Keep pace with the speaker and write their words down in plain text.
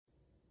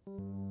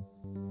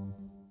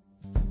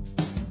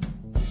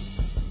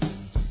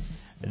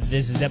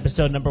This is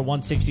episode number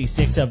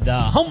 166 of the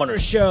Homeowner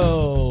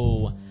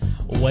Show.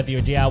 Whether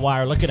you're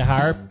DIY or looking to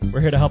hire,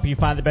 we're here to help you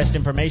find the best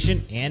information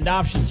and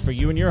options for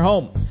you and your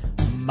home.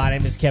 My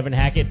name is Kevin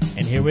Hackett,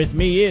 and here with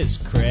me is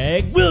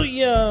Craig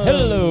Williams.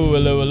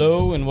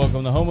 Hello, and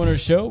welcome to the Homeowner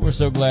Show. We're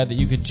so glad that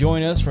you could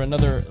join us for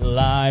another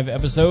live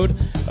episode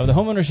of the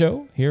Homeowner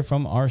Show here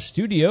from our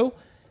studio.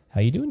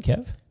 How you doing,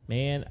 Kev?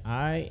 Man,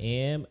 I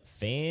am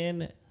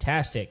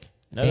fantastic.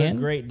 Another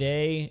great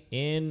day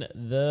in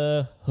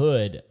the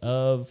hood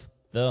of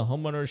the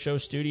Homeowner Show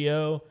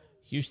studio,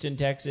 Houston,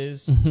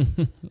 Texas.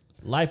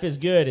 Life is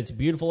good. It's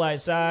beautiful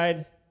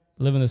outside.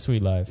 Living the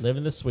sweet life.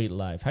 Living the sweet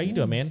life. How you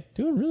doing, man?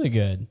 Doing really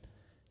good.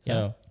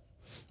 Yeah.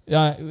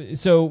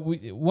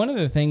 One of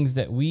the things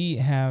that we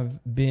have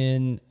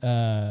been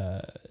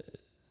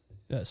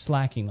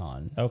slacking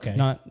on. Okay.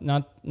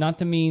 Not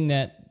to mean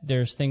that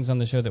there's things on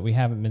the show that we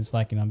haven't been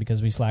slacking on,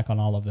 because we slack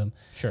on all of them.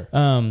 Sure.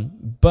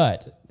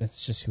 But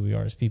that's just who we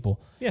are as people.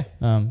 Yeah.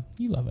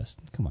 You love us.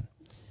 Come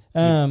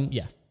on.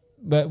 Yeah.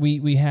 But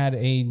we had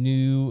a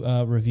new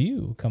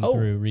review come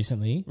through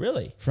recently.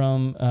 Really?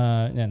 From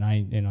and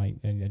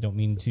I don't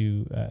mean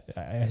to.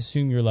 I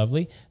assume you're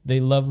lovely.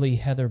 The lovely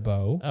Heather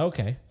Bow.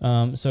 Okay.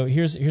 So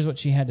here's what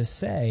she had to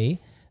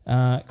say.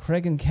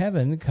 Craig and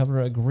Kevin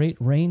cover a great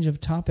range of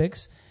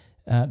topics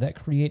that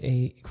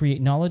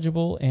create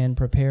knowledgeable and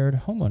prepared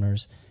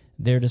homeowners.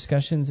 Their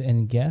discussions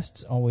and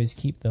guests always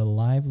keep the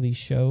lively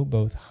show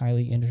both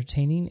highly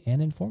entertaining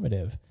and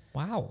informative.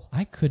 Wow.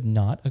 I could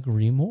not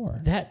agree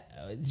more.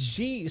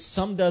 She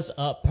summed us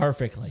up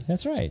perfectly.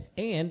 That's right.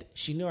 And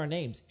she knew our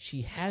names.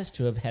 She has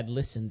to have had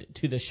listened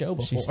to the show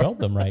before. She spelled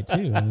them right,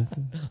 too.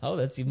 Oh,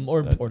 that's even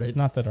more important.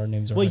 Not that our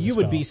names are Well, hard to you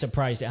would spell. be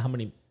surprised at how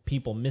many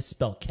people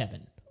misspell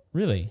Kevin.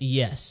 Really?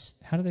 Yes.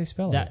 How do they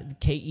spell it?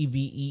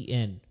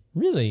 Keven.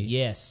 Really?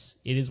 Yes.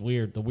 It is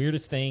weird. The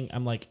weirdest thing,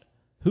 I'm like,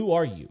 who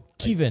are you?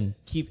 Kevin.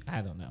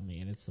 I don't know,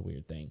 man. It's the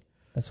weird thing.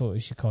 That's what we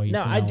should call you.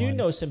 Now, from I now do on.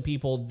 know some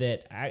people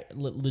that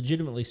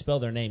legitimately spell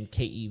their name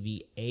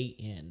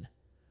Kevan.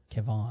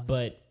 Kevon.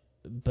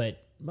 But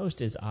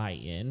most is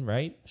IN,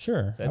 right?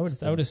 Sure. I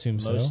would assume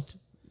so. Most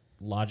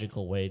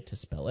logical way to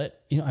spell it.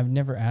 I've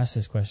never asked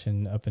this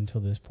question up until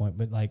this point,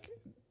 but like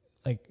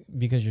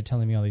because you're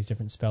telling me all these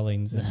different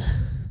spellings, and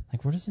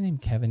like, where does the name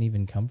Kevin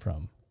even come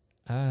from?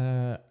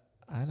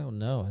 I don't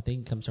know. I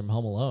think it comes from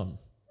Home Alone.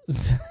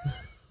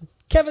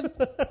 Kevin.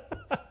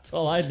 That's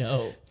all I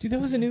know. Dude,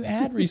 that was a new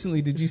ad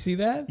recently. Did you see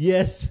that?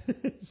 Yes.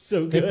 It's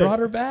so good. They brought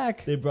her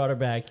back.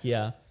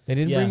 Yeah. They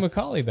didn't bring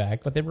Macaulay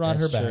back, but they brought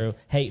her back. True.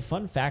 Hey,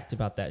 fun fact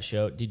about that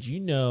show. Did you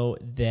know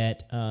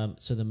that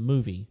so the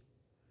movie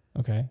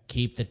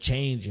Keep the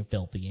Change, You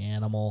Filthy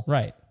Animal,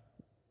 right,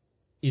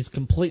 is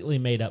completely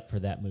made up for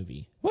that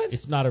movie. What?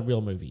 It's not a real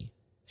movie.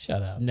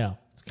 Shut up. No,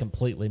 it's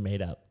completely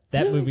made up.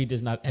 That movie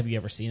does not. Have you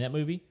ever seen that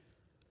movie?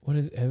 What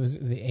is it? Was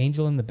it The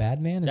Angel and the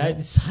Bad Man? I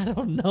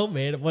don't know,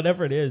 man.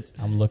 Whatever it is.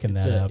 I'm looking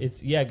that up.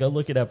 Go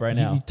look it up right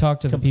now. You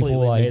talk to the people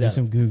while I do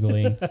some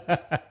Googling.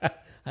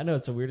 I know,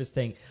 it's the weirdest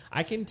thing.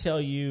 I can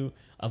tell you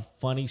a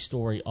funny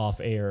story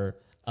off air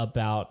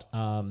about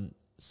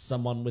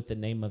someone with the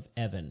name of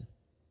Evan.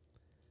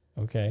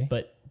 Okay.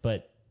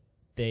 But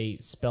they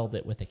spelled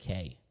it with a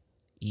K.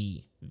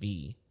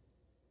 E-V.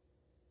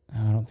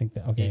 I don't think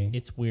that. Okay.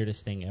 It's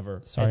weirdest thing ever.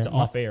 Sorry, it's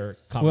off-air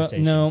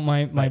conversation. Well,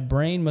 no, my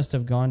brain must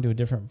have gone to a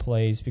different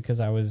place because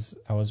I was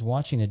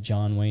watching a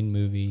John Wayne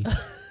movie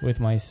with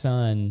my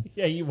son.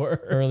 Yeah, you were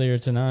earlier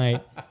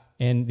tonight,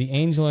 and The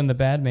Angel and the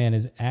Bad Man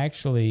is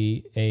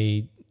actually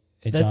a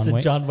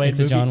John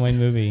Wayne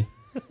movie.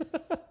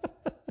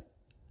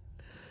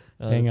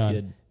 Hang on.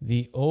 Good.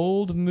 The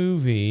old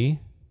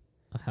movie.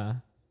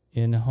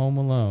 In Home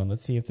Alone.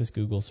 Let's see if this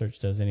Google search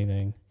does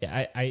anything.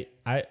 Yeah,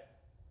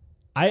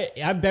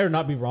 I better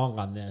not be wrong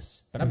on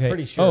this, but I'm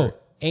pretty sure. Oh,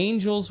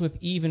 Angels with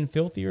Even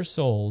Filthier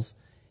Souls,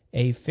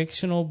 a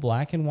fictional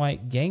black and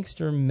white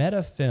gangster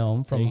meta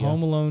film from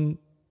Home Alone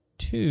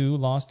 2,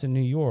 Lost in New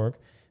York,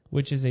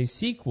 which is a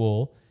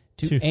sequel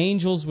to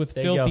Angels with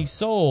Filthy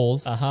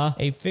Souls,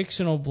 a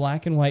fictional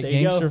black and white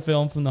gangster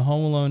film from the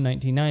Home Alone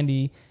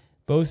 1990,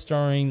 both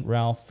starring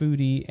Ralph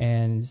Foodie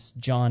and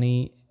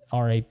Johnny,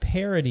 are a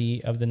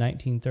parody of the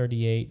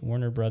 1938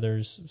 Warner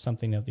Brothers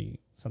something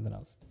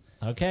else.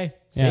 Okay.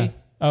 See? Yeah.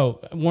 Oh,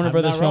 Warner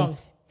Brothers film wrong.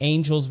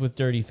 Angels with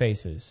Dirty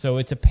Faces. So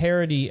it's a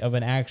parody of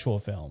an actual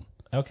film.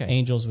 Okay.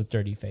 Angels with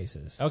Dirty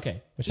Faces.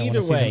 Okay. Which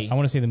Either way, I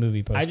want to see the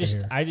movie poster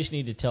here. I just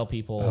need to tell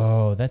people.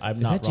 Oh, is not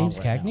that James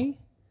wrong right Cagney?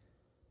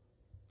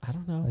 now. I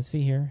don't know. Let's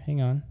see here.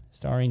 Hang on.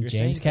 Starring You're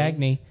James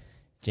Cagney.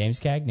 James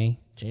Cagney.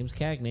 James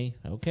Cagney.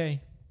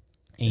 Okay.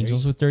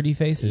 Angels with Dirty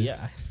Faces.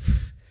 Yeah.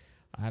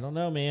 I don't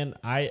know, man.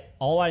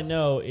 All I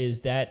know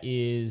is that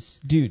is.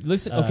 Dude,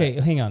 listen. Okay,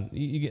 hang on.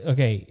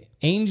 Okay,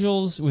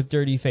 Angels with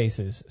Dirty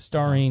Faces,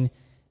 starring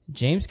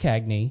James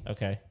Cagney.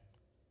 Okay.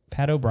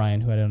 Pat O'Brien,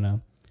 who I don't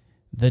know.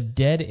 The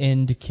Dead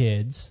End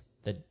Kids.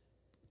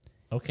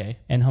 Okay.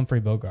 And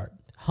Humphrey Bogart.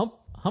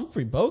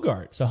 Humphrey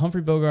Bogart. So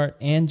Humphrey Bogart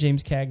and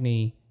James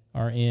Cagney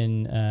are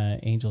in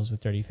Angels with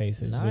Dirty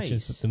Faces, which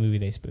is Nice. the movie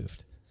they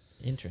spoofed.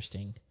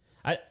 Interesting.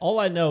 All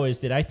I know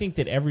is that I think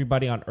that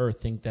everybody on Earth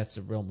think that's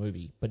a real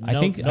movie, but I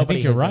think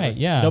you're right.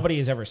 Yeah, nobody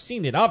has ever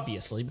seen it,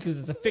 obviously, because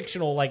it's a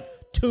fictional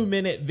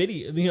 2-minute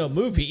video,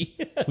 movie.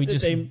 We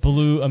just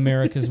blew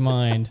America's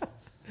mind.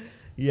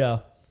 Yeah.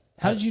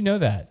 How did you know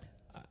that?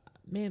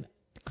 Man,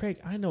 Craig,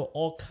 I know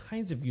all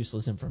kinds of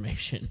useless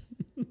information.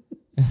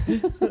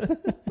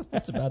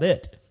 That's about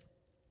it.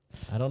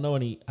 I don't know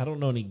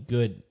any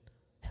good,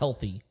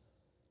 healthy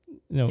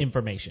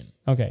information.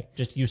 Okay.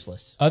 Just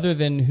useless. Other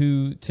than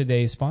who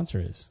today's sponsor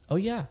is. Oh,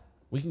 yeah.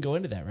 We can go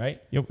into that,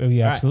 right? Yep,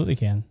 we absolutely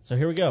can. So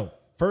here we go.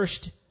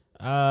 First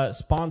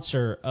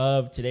sponsor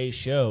of today's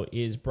show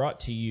is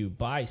brought to you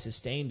by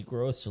Sustained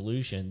Growth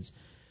Solutions.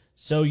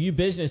 So you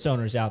business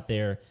owners out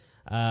there,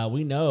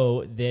 we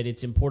know that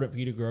it's important for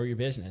you to grow your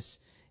business.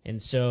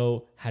 And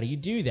so how do you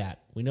do that?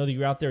 We know that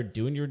you're out there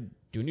doing your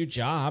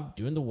job,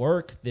 doing the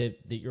work that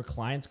your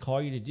clients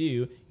call you to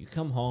do. You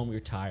come home,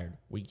 you're tired.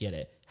 We get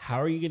it.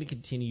 How are you going to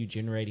continue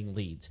generating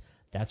leads?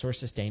 That's where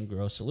Sustained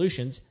Growth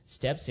Solutions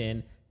steps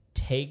in,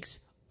 takes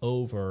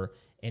over,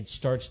 and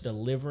starts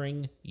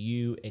delivering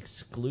you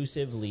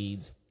exclusive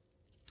leads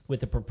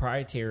with a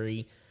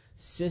proprietary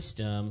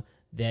system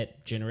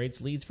that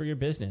generates leads for your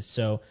business.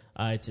 So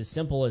it's as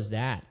simple as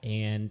that.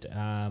 And,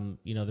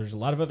 there's a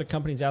lot of other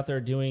companies out there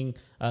doing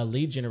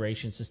lead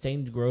generation.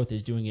 Sustained Growth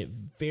is doing it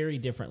very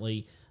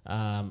differently.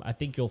 I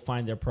think you'll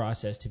find their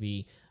process to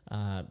be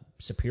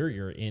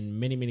superior in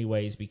many, many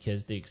ways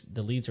because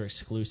the leads are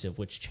exclusive,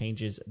 which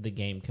changes the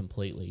game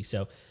completely.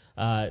 So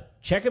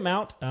check them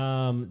out.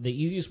 The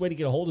easiest way to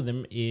get a hold of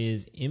them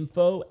is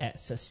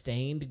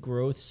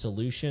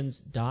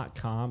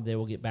info@sustainedgrowthsolutions.com. They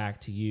will get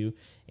back to you.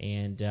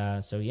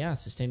 And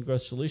Sustained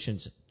Growth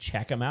Solutions,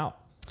 check them out.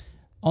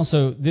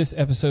 Also, this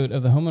episode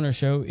of the Homeowner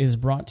Show is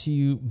brought to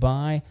you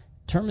by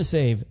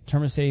Termisave.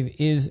 Termisave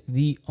is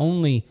the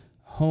only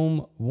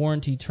home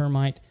warranty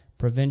termite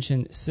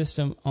prevention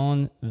system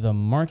on the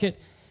market.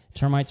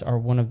 Termites are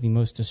one of the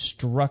most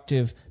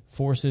destructive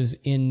forces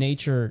in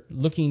nature,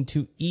 looking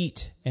to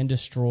eat and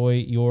destroy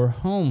your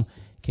home.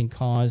 Can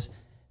cause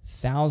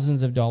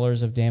thousands of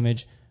dollars of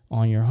damage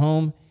on your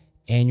home.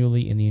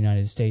 Annually in the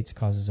United States,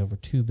 causes over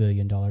 $2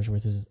 billion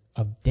worth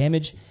of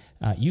damage.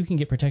 You can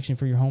get protection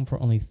for your home for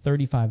only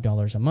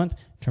 $35 a month.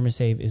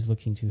 Termisave is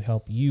looking to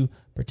help you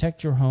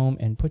protect your home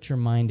and put your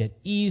mind at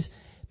ease,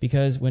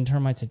 because when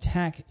termites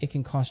attack, it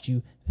can cost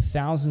you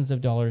thousands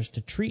of dollars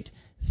to treat,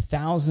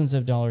 thousands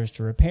of dollars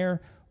to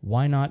repair.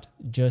 Why not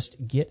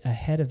just get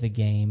ahead of the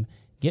game,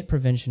 get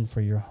prevention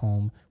for your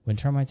home? When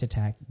termites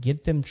attack,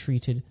 get them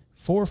treated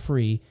for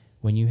free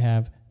when you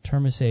have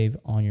Termisave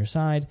on your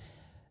side.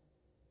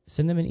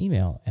 Send them an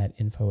email at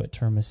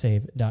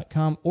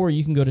info@termisave.com, or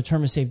you can go to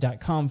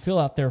termisave.com, fill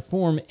out their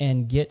form,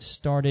 and get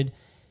started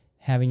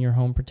having your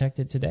home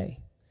protected today.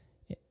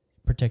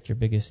 Protect your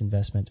biggest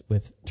investment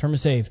with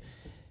Termisave.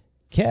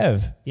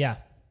 Kev. Yeah.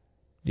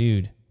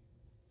 Dude,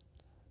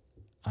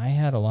 I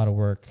had a lot of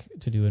work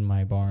to do in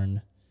my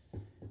barn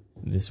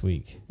this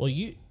week. Well,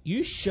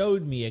 you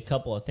showed me a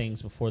couple of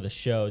things before the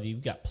show that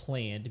you've got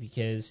planned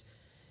because,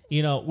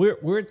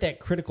 we're at that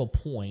critical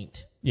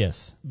point.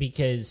 Yes.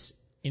 Because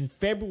in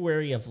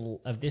February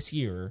of this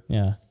year,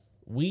 yeah,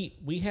 we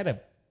had a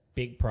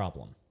big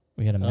problem.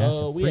 We had a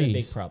massive freeze. We had a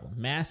big problem.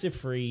 Massive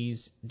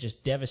freeze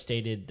just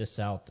devastated the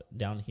South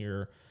down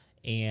here.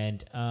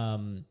 And,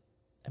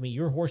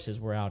 your horses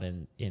were out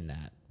in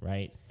that,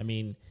 right?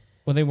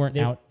 Well, they weren't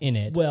out in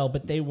it. Well,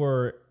 but they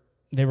were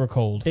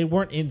cold. They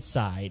weren't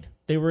inside.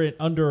 They were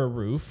under a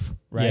roof,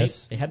 right?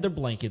 Yes. They had their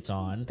blankets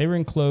on. They were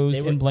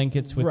enclosed in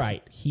blankets with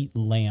heat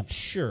lamps.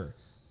 Sure.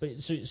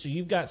 But so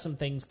you've got some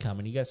things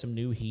coming. You got some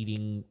new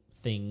heating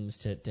things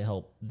to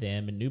help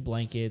them and new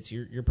blankets.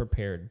 You're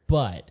prepared.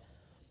 But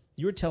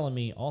you were telling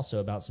me also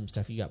about some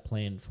stuff you got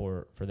planned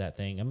for that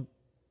thing.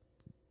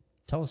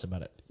 Tell us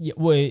about it. Yeah.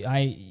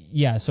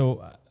 Well,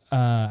 So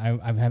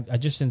I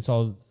just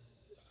installed.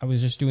 I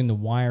was just doing the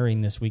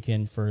wiring this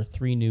weekend for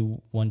 3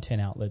 new 110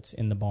 outlets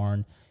in the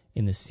barn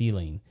in the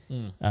ceiling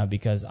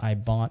because I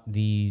bought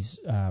these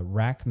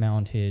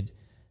rack-mounted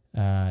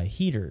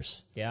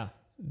heaters. Yeah.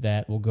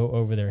 That will go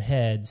over their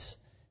heads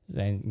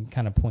and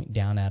kind of point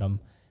down at them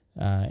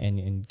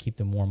and keep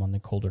them warm on the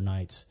colder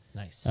nights.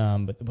 Nice.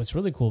 But what's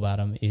really cool about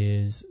them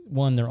is,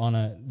 one, they're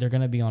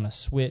going to be on a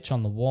switch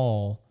on the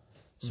wall,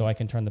 so I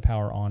can turn the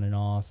power on and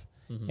off.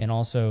 And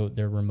also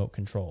they're remote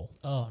control.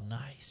 Oh,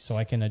 nice. So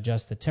I can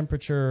adjust the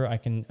temperature. I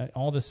can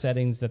all the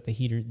settings that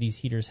these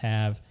heaters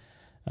have.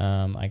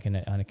 I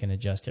can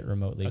adjust it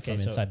remotely from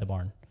inside the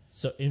barn.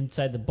 So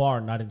inside the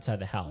barn, not inside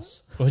the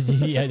house. Well,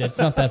 yeah, it's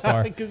not that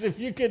far. Because if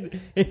you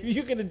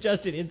could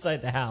adjust it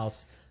inside the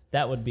house,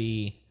 that would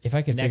be if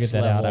I could figure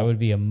that out, I would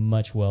be a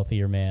much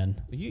wealthier man.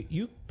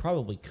 You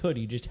probably could.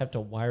 You just have to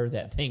wire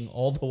that thing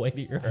all the way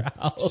to your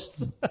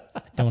house.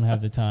 I don't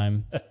have the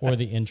time or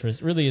the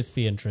interest. Really, it's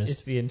the interest.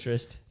 It's the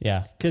interest.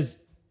 Yeah. Because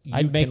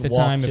I'd make the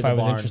time if I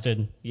was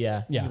interested.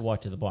 Yeah, you can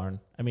walk to the barn.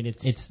 I mean,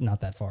 it's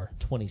not that far.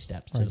 20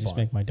 steps to or the barn. Just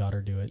make my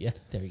daughter do it. Yeah,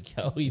 there you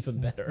go.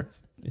 Even better.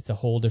 It's a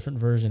whole different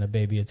version of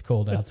Baby It's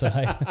Cold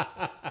Outside.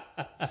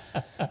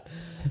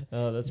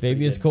 Oh, that's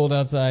Baby It's Cold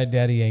Outside,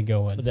 Daddy ain't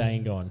going. But I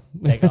ain't going.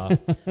 Take off.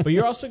 But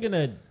you're also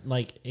gonna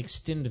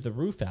extend the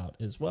roof out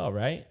as well,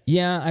 right?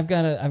 Yeah, I've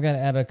got to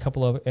add a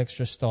couple of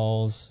extra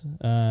stalls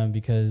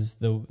because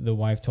the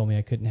wife told me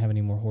I couldn't have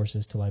any more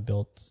horses till I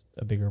built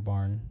a bigger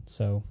barn.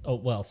 So. Oh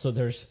well, so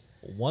there's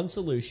one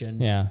solution.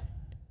 Yeah.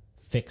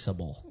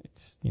 Fixable.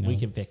 It's we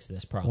can fix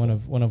this problem.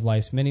 One of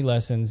life's many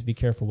lessons. Be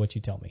careful what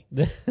you tell me.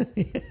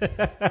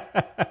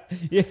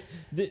 Yeah.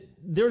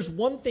 There's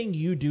one thing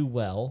you do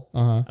well.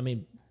 I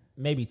mean,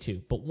 maybe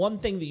two, but one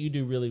thing that you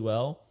do really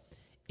well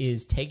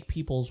is take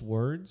people's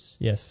words.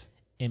 Yes.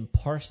 And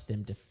parse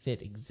them to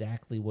fit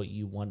exactly what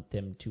you want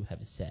them to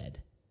have said.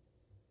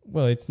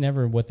 Well, it's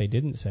never what they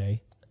didn't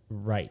say.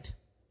 Right.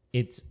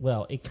 It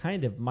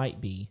kind of might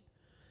be.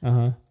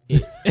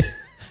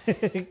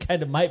 It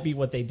kind of might be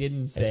what they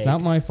didn't say. It's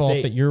not my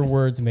fault that your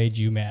words made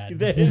you mad.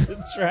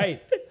 That's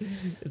right.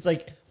 It's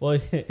like, well,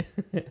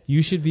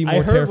 you should be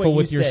more careful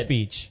with your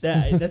speech.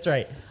 That's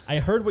right. I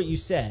heard what you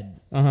said,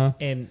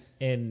 and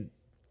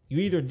you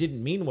either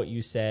didn't mean what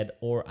you said,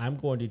 or I'm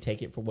going to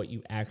take it for what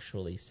you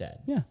actually said.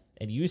 Yeah.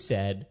 And you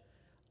said,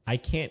 I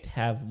can't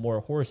have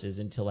more horses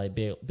until I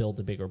build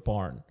a bigger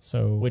barn.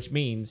 So, which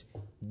means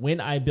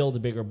when I build a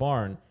bigger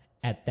barn,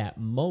 at that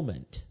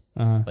moment,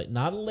 like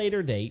not a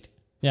later date.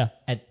 Yeah.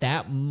 At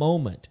that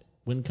moment,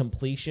 when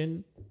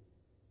completion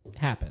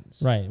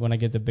happens. Right. When I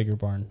get the bigger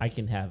barn. I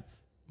can have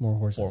more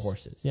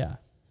horses. Yeah.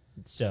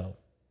 So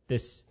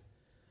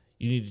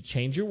you need to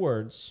change your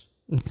words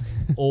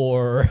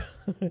or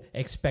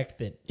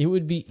expect it. It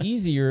would be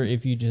easier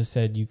if you just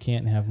said you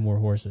can't have more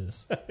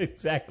horses.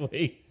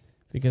 Exactly.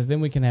 Because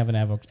then we can have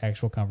an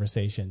actual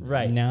conversation.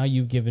 Right. Now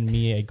you've given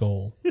me a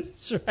goal.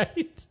 That's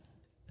right.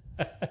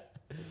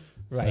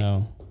 Right.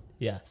 So,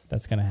 yeah.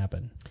 That's going to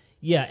happen.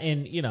 Yeah,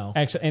 and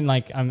actually, and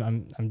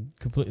I'm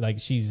completely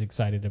she's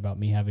excited about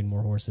me having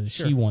more horses.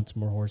 Sure. She wants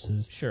more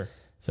horses. Sure.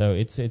 So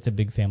it's a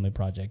big family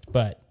project,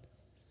 but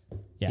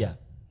yeah.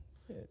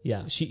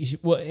 She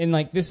and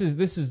this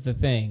is the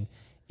thing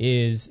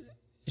is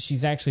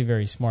she's actually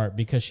very smart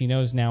because she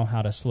knows now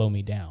how to slow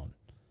me down.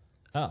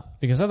 Oh.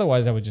 Because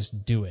otherwise I would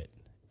just do it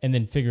and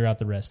then figure out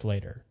the rest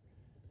later.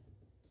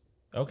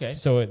 Okay.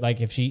 So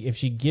if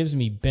she gives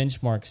me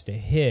benchmarks to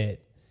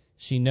hit,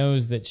 she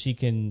knows that she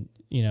can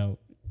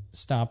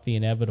stop the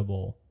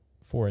inevitable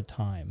for a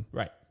time.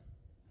 Right.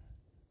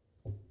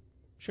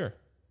 Sure.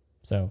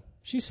 So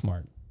she's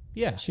smart.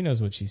 Yeah. She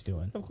knows what she's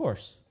doing. Of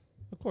course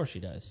she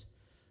does.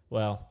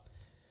 Well,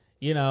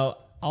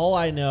 all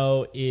I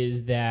know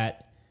is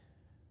that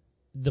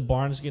the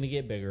barn's going to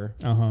get bigger.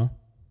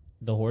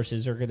 The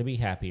horses are going to be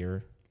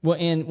happier. Well,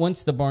 and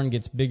once the barn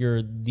gets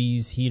bigger,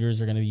 these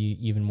heaters are going to be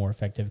even more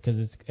effective because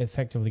it's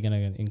effectively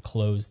going to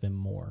enclose them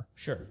more.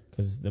 Sure.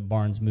 Because the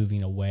barn's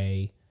moving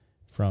away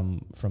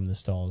from the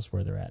stalls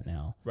where they're at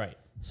now. Right.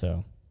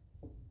 So.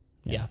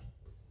 Yeah.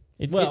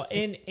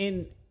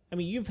 And I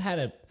mean, you've had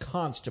a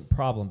constant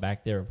problem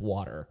back there of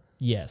water.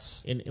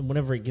 Yes. And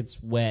whenever it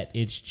gets wet,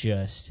 it's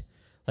just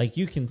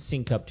you can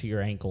sink up to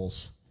your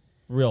ankles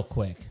real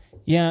quick.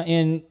 Yeah,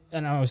 and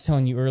I was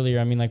telling you earlier,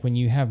 I mean, when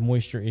you have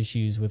moisture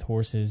issues with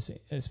horses,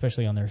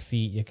 especially on their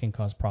feet, it can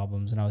cause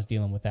problems. And I was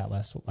dealing with that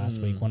last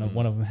week. One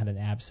of them had an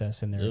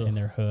abscess in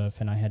their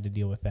hoof, and I had to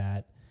deal with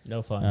that.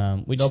 No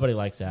fun. Nobody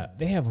likes that.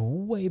 They have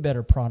way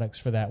better products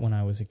for that when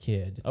I was a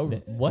kid. Oh,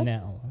 what?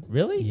 Now.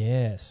 Really?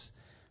 Yes.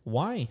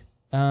 Why?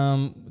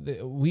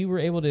 We were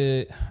able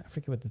to, I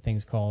forget what the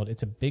thing's called.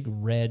 It's a big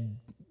red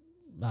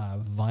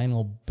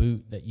vinyl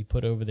boot that you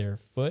put over their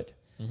foot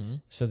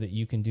so that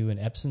you can do an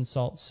Epsom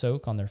salt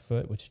soak on their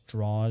foot, which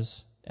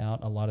draws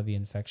out a lot of the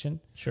infection.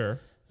 Sure.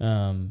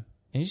 And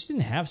you just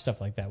didn't have stuff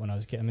like that when I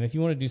was a kid. I mean, if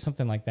you want to do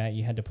something like that,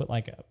 you had to put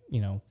a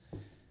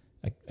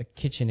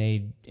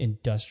KitchenAid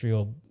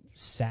industrial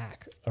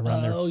sack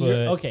around their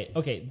foot.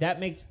 Okay. That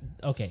makes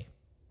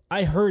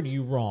I heard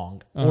you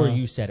wrong, or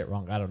you said it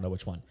wrong. I don't know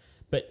which one.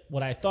 But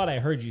what I thought I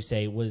heard you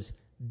say was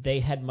they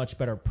had much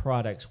better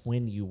products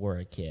when you were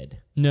a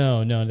kid.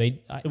 No,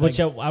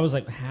 I was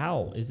like,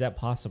 how is that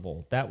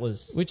possible?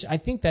 Which I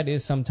think that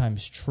is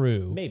sometimes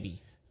true. Maybe.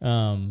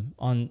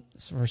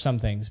 For some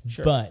things,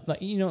 sure. But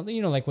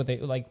what they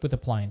with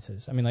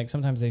appliances. I mean,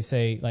 sometimes they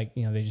say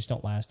they just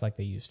don't last like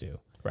they used to.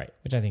 Right.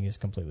 Which I think is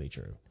completely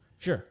true.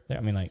 Sure.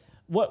 I mean,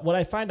 what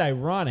I find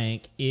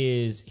ironic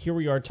is here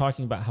we are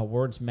talking about how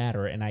words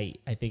matter, and I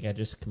think I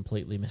just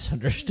completely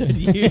misunderstood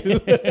you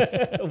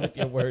with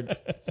your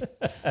words.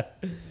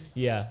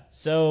 Yeah.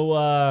 So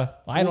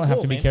I don't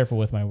have to be careful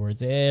with my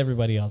words.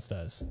 Everybody else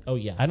does. Oh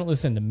yeah. I don't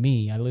listen to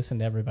me. I listen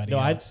to everybody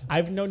else.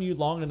 I've known you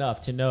long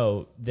enough to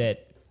know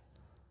that,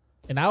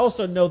 and I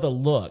also know the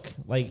look.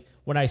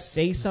 When I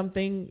say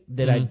something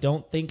that I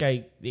don't think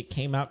it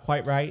came out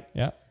quite right.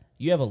 Yeah.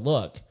 You have a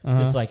look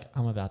that's like,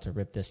 I'm about to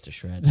rip this to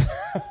shreds.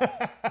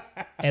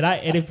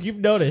 And if you've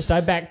noticed,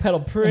 I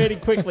backpedal pretty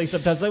quickly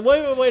sometimes. Like,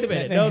 wait a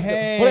minute. No,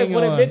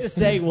 what I meant to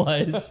say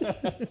was.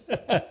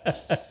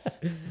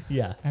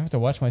 Yeah. I have to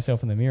watch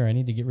myself in the mirror. I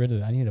need to get rid of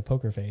it. I need a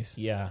poker face.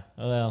 Yeah.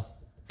 Well,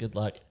 good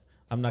luck.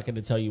 I'm not going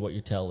to tell you what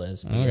your tell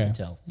is. But Okay. You have a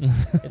tell.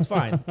 It's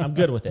fine. I'm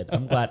good with it.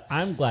 I'm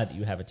glad that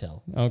you have a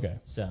tell. Okay.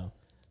 So,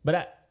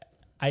 but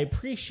I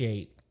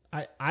appreciate.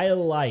 I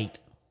like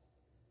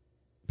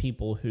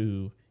people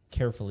who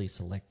carefully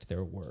select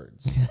their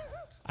words.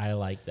 I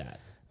like that.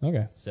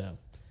 Okay. So,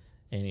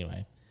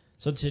 anyway.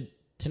 So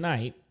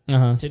tonight,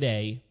 Uh-huh.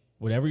 today,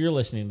 whenever you're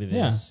listening to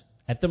this,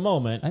 at the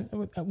moment,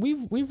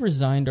 We've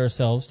resigned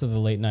ourselves to the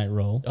late night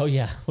role. oh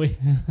yeah, we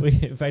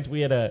in fact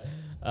we had a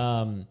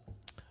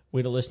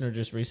listener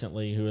just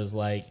recently who was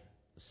like,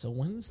 so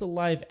when's the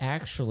live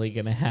actually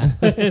gonna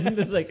happen?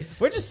 It's like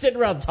we're just sitting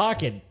around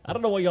talking. I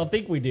don't know what y'all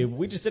think we do, but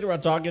we just sit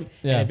around talking,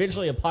 Yeah. and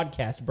eventually a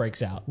podcast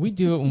breaks out. We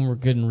do it when we're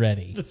good and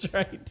ready. That's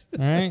right.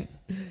 All right.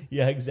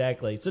 Yeah,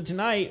 exactly. So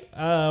tonight,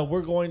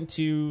 we're going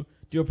to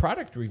do a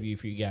product review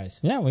for you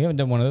guys. Yeah, we haven't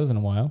done one of those in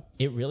a while.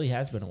 It really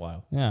has been a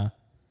while. Yeah.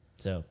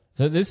 So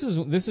this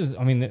is.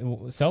 I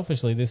mean,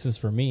 selfishly, this is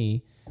for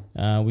me.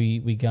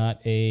 We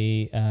got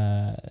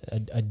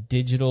a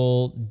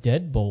digital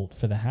deadbolt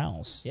for the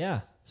house.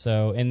 yeah.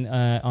 So and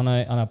on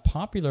a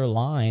popular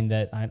line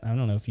that I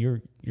don't know if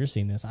you're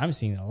seeing this. I'm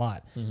seeing it a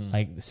lot. Mm-hmm.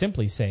 Like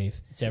Simplisafe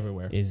It's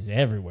everywhere. is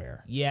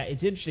everywhere. Yeah,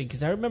 it's interesting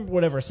because I remember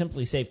whenever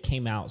Simplisafe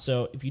came out.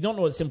 So if you don't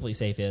know what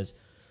Simplisafe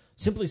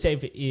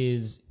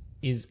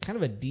is kind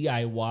of a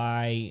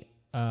DIY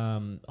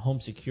home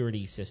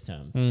security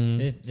system.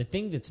 Mm-hmm. The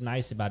thing that's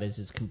nice about it is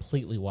it's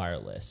completely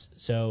wireless.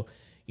 So,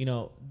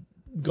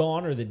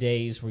 gone are the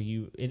days where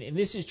and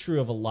this is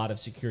true of a lot of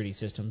security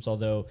systems,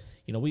 although,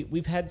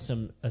 we've had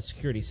a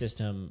security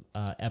system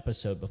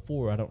episode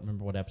before. I don't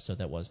remember what episode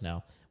that was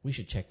now. We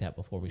should check that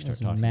before we start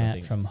talking about Matt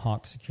things. from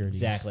Hawk Security.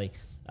 Exactly.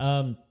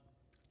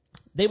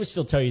 They would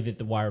still tell you that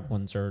the wired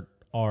ones are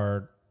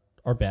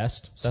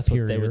best. That's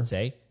Superior. what they would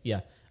say.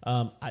 Yeah.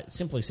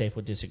 Simplisafe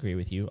would disagree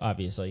with you,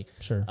 obviously.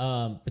 Sure.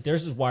 But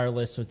theirs is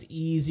wireless, so it's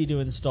easy to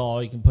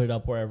install. You can put it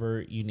up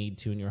wherever you need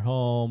to in your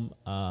home.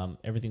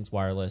 Everything's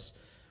wireless,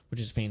 which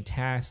is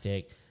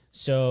fantastic.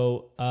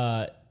 So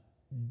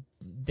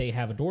they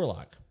have a door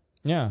lock.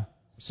 Yeah.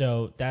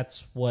 So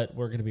that's what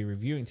we're going to be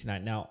reviewing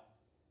tonight. Now,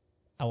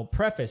 I will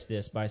preface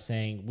this by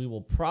saying we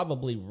will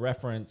probably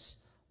reference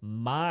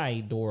my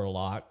door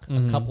lock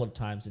a couple of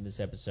times in this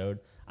episode.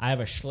 I have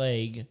a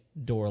Schlage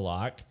door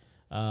lock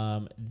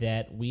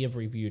that we have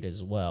reviewed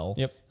as well.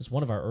 Yep. It's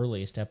one of our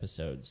earliest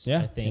episodes. Yeah,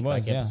 I think it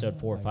was, like episode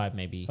 4 or Like 5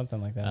 maybe.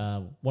 something like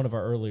that. One of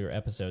our earlier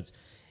episodes.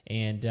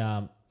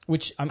 And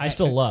Which I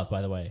still love,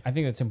 by the way. I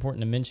think that's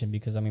important to mention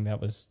because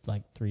that was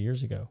like 3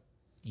 years ago.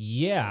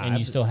 Yeah. And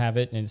you still have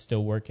it and it's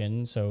still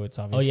working, so it's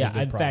obviously a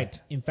good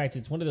product. In fact,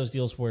 it's one of those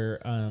deals where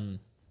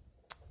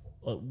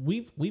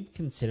we've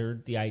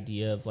considered the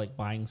idea of like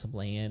buying some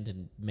land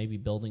and maybe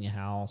building a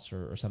house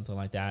or something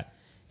like that.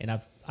 And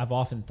I've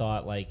often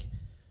thought like,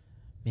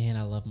 man,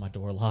 I love my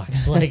door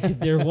locks. Like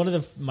they're one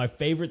of my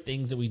favorite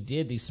things that we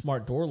did, these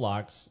smart door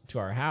locks to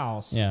our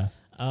house. Yeah.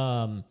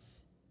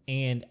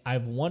 And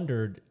I've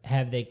wondered,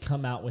 have they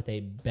come out with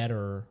a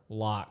better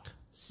lock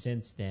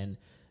since then?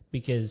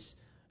 Because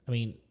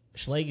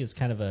Schlage is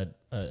kind of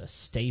a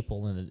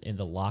staple in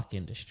the lock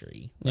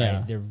industry. Right?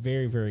 Yeah. They're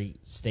very, very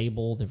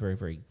stable. They're very,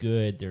 very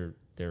good.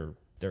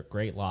 They're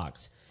great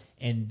locks.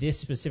 And this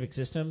specific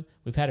system,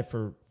 we've had it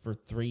for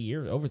 3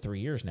 years, over 3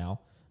 years now,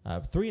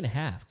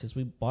 3.5, because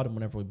we bought them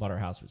whenever we bought our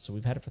house. So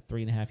we've had it for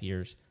 3.5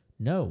 years.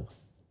 No,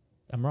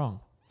 I'm wrong.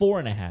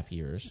 4.5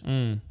 years.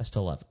 I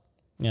still love it.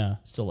 Yeah.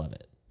 Still love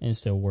it. And it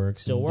still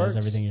works. Still and works. Does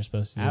everything you're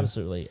supposed to do.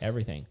 Absolutely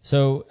everything.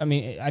 So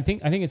I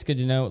think it's good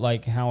to know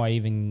like how I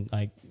even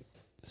like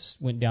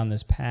went down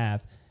this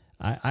path.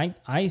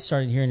 I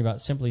started hearing about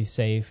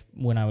Simplisafe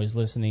when I was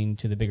listening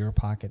to the Bigger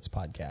Pockets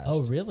podcast.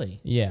 Oh, really?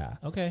 Yeah.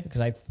 Okay.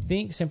 Because I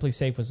think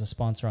Simplisafe was a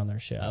sponsor on their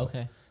show.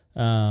 Okay.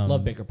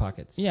 Love Bigger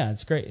Pockets. Yeah,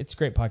 it's great. It's a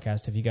great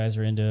podcast if you guys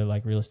are into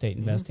like real estate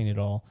investing at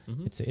all.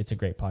 It's a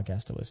great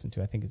podcast to listen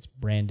to. I think it's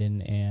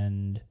Brandon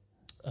and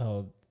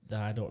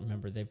I don't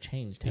remember. They've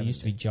changed. It used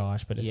to be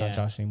Josh, but it's not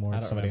Josh anymore.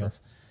 It's somebody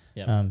else.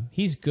 Yep.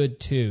 He's good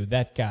too.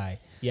 That guy.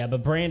 Yeah,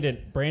 but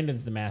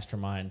Brandon's the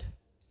mastermind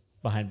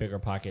behind Bigger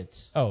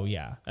Pockets. Oh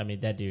yeah.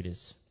 That dude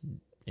is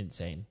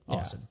insane.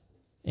 Awesome.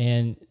 Yeah.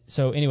 And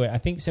so anyway, I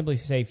think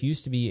Simplisafe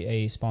used to be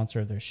a sponsor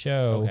of their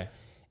show. Okay.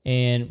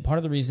 And part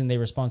of the reason they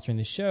were sponsoring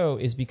the show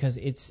is because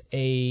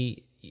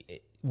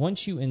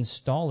once you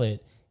install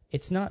it,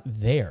 it's not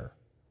there.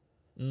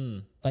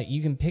 Like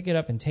you can pick it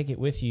up and take it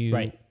with you.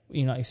 Right.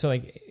 So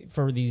like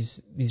for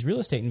these real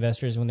estate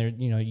investors when they're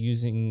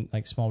using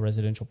like small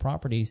residential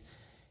properties,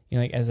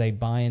 like as they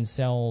buy and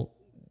sell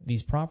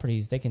these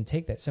properties, they can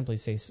take that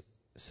Simplisafe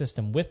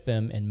system with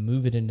them and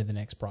move it into the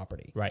next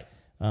property. Right.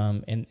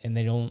 And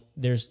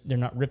they're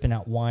not ripping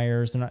out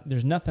wires.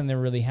 There's nothing they're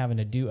really having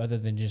to do other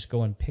than just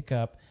go and pick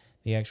up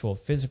the actual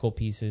physical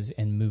pieces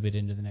and move it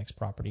into the next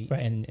property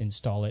and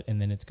install it,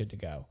 and then it's good to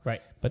go.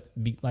 Right. But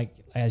like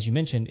as you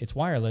mentioned, it's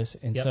wireless,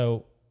 and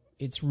so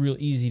it's real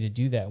easy to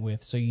do that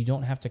with. So you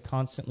don't have to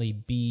constantly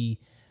be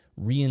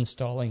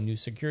reinstalling new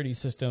security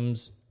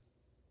systems.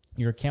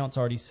 Your account's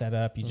already set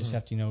up. You just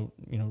have to,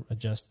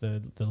 adjust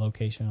the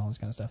location and all this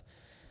kind of stuff.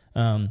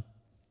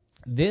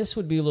 This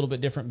would be a little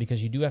bit different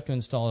because you do have to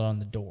install it on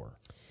the door.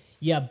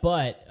 Yeah,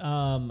 but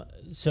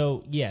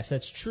so yes,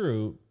 that's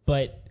true.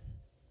 But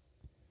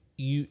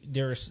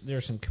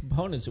there's some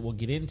components that we'll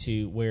get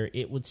into where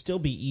it would still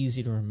be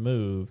easy to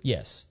remove.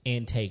 Yes.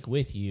 And take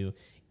with you.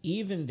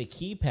 Even the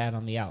keypad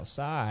on the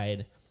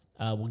outside,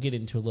 we'll get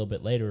into a little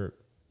bit later.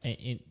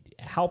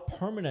 How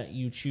permanent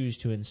you choose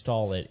to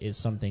install it is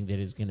something that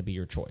is going to be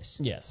your choice.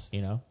 Yes.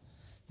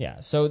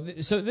 Yeah. So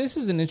this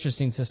is an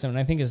interesting system, and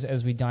I think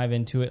as we dive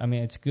into it, I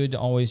mean, it's good to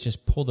always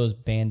just pull those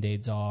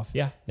Band-Aids off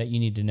that you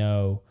need to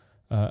know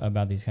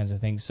about these kinds of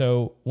things.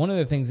 So one of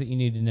the things that you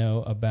need to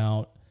know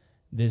about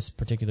this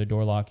particular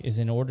door lock is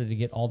in order to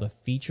get all the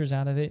features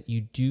out of it, you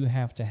do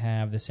have to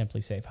have the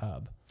Simplisafe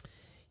hub.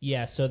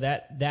 Yeah, so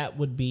that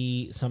would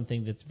be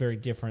something that's very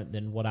different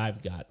than what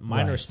I've got.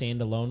 Mine are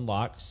standalone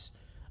locks.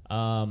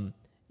 But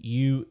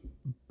you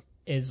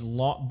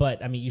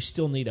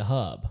still need a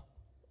hub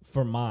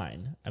for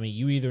mine. I mean,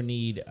 you either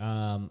need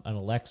an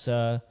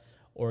Alexa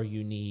or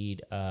you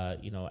need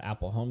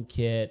Apple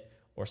HomeKit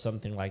or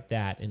something like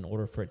that in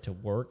order for it to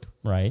work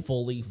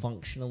fully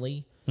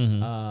functionally.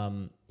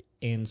 Mm-hmm.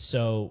 And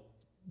so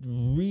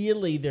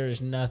really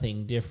there's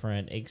nothing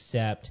different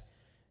except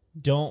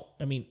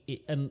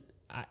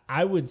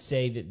I would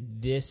say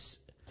that this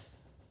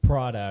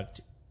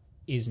product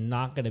is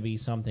not going to be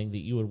something that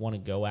you would want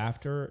to go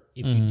after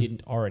if you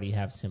didn't already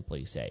have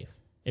Simplisafe.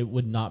 It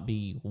would not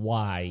be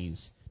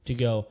wise to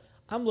go,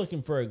 I'm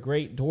looking for a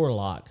great door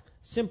lock.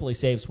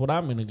 Simplysafe's what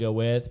I'm going to go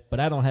with, but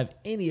I don't have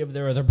any of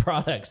their other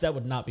products. That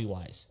would not be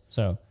wise.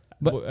 So,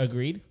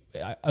 agreed?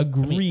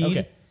 Agreed.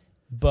 Okay.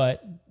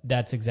 But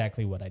that's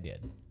exactly what I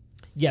did.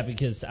 Yeah,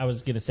 because I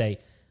was going to say,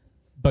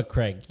 but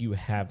Craig, you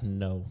have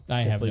no I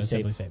have no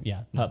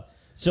Simplisafe, hub.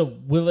 So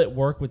will it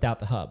work without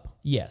the hub?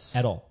 Yes.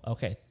 At all?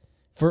 Okay.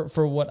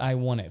 For what I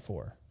want it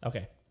for.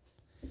 Okay.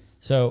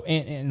 So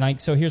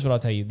so here's what I'll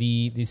tell you.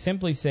 The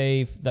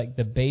Simplisafe, like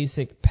the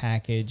basic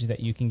package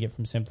that you can get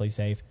from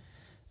Simplisafe,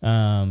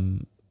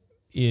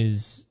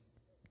 is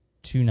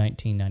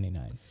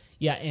 $219.99.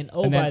 Yeah, and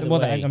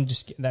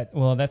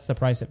that's the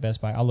price at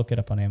Best Buy. I'll look it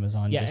up on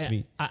Amazon just to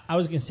be. I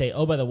was gonna say,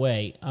 by the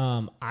way,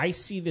 I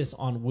see this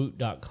on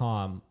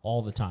Woot.com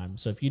all the time.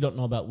 So if you don't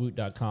know about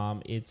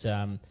Woot.com, it's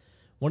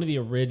one of the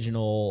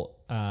original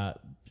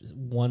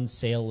one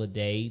sale a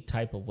day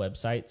type of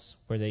websites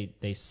where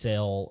they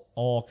sell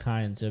all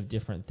kinds of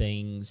different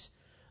things,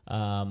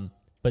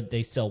 but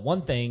they sell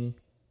one thing.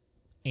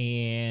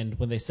 And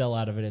when they sell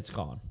out of it, it's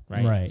gone,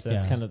 right? Right. So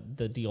that's kind of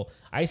the deal.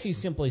 I see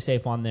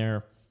Simplisafe on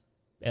there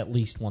at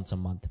least once a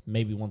month,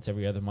 maybe once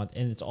every other month,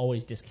 and it's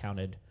always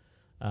discounted.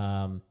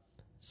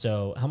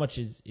 So how much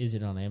is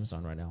it on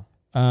Amazon right now?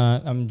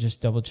 I'm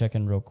just double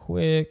checking real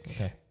quick.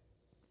 Okay.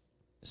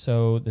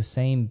 So the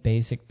same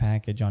basic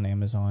package on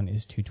Amazon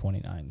is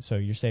 $229. So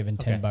you're saving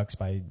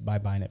 $10 by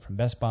buying it from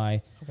Best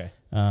Buy. Okay.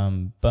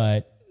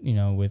 But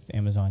with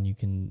Amazon you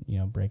can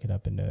break it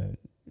up into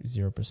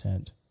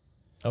 0%.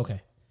 Okay.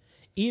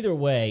 Either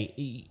way,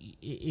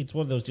 it's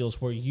one of those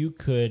deals where you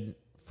could,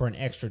 for an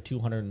extra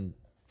 $220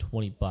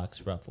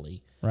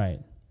 roughly, right,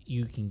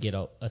 you can get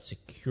a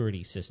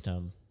security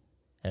system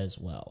as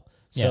well.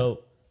 Yeah.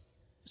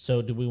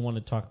 So do we want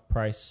to talk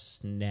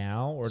price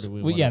now, or do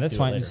we? Well, want to that's do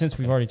fine. It later? Since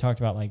we've already talked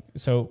about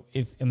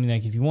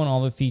if you want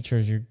all the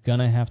features, you're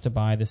gonna have to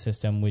buy the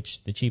system,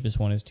 which the cheapest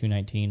one is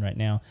 $219 right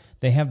now.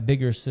 They have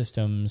bigger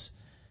systems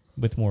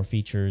with more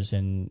features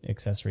and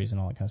accessories and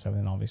all that kind of stuff,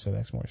 and obviously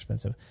that's more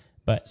expensive.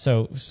 But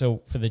so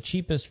for the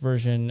cheapest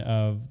version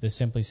of the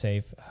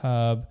Simplisafe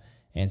hub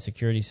and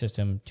security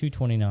system,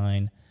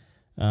 $229,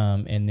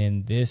 and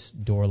then this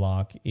door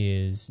lock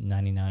is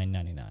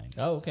 $99.99.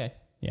 Oh, okay.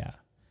 Yeah.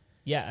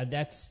 Yeah,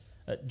 that's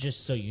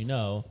just so you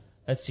know,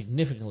 that's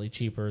significantly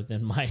cheaper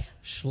than my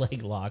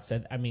Schlage locks.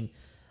 I mean,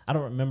 I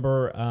don't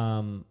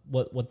remember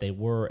what they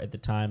were at the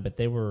time, but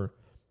they were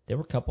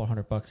a couple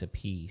 $100 a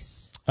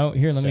piece. Oh,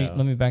 here, let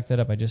me back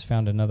that up. I just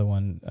found another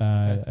one.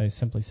 A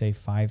Simplisafe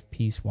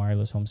 5-piece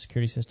wireless home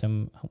security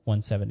system,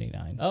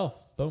 $179. Oh,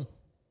 boom.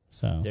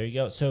 So there you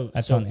go. So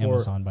that's on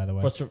Amazon, by the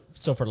way.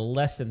 So for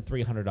less than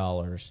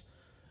 $300,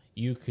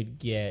 you could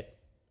get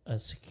a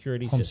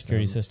security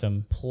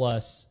system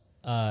plus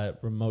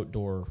remote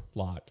door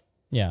lock.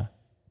 Yeah,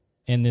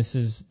 and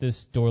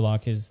this door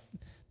lock is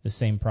the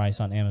same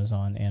price on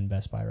Amazon and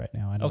Best Buy right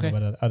now. I don't know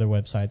about other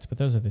websites, but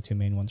those are the two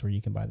main ones where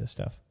you can buy this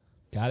stuff.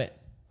 Got it.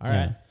 All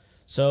right.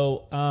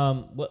 So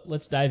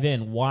let's dive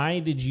in. Why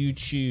did you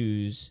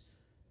choose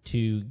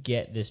to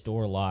get this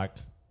door lock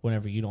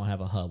whenever you don't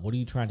have a hub? What are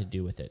you trying to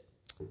do with it?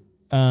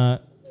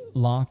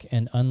 Lock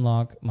and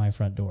unlock my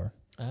front door.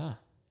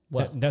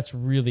 Well, that's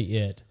really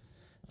it.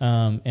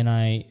 And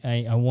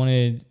I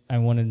wanted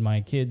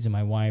my kids and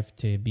my wife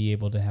to be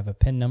able to have a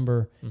PIN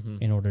number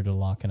in order to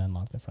lock and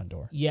unlock the front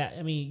door. Yeah,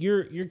 I mean,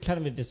 you're kind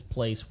of at this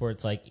place where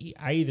it's like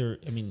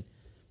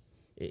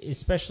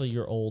especially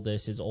your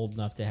oldest is old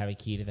enough to have a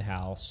key to the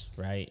house,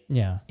 right?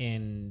 Yeah.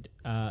 And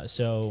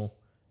so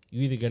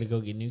you either got to go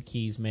get new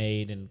keys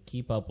made and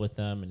keep up with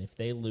them, and if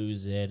they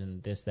lose it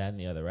and this, that, and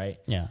the other, right?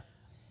 Yeah.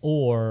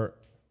 Or,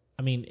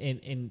 I mean,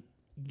 and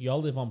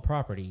y'all live on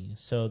property,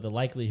 so the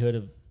likelihood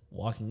of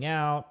walking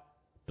out,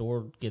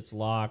 door gets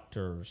locked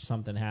or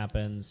something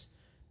happens,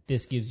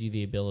 this gives you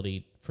the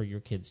ability for your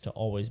kids to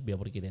always be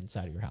able to get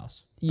inside of your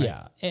house. Right?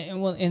 Yeah.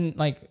 And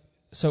like,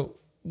 so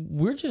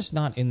we're just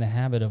not in the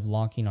habit of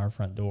locking our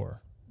front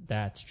door.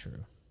 That's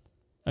true.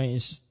 I mean,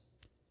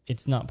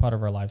 it's not part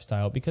of our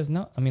lifestyle because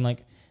the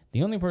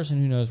only person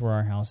who knows where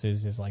our house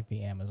is like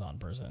the Amazon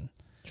person.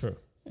 True.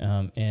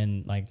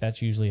 And like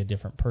that's usually a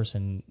different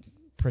person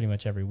pretty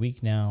much every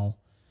week now.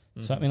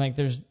 Mm-hmm. So I mean, like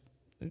there's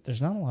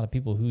not a lot of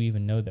people who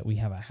even know that we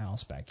have a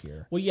house back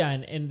here. Well, yeah,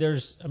 and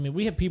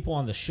we have people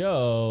on the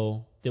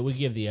show that we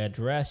give the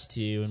address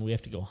to, and we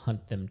have to go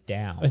hunt them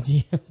down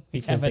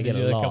because they get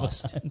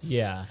lost.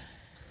 Yeah.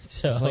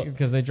 So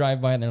because they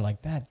drive by and they're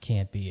like, that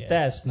can't be it.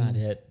 That's not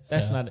it.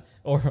 That's not it.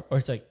 Or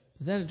it's like,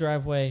 is that a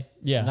driveway?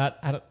 Yeah.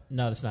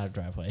 No, that's not a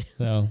driveway.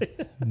 So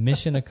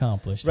mission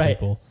accomplished, right.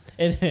 people.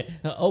 And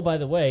by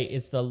the way,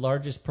 it's the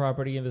largest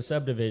property in the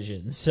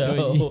subdivision.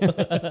 So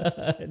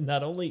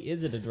not only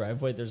is it a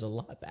driveway, there's a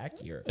lot back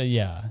here.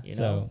 Yeah.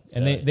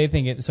 And they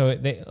think it. So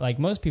they like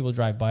most people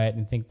drive by it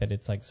and think that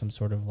it's like some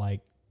sort of like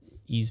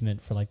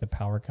easement for like the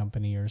power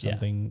company or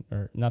something,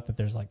 or not that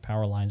there's like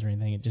power lines or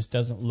anything. It just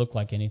doesn't look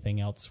like anything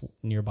else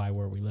nearby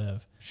where we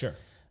live. Sure.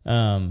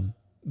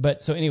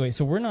 But so anyway,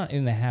 so we're not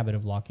in the habit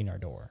of locking our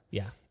door.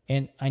 Yeah.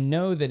 And I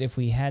know that if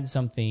we had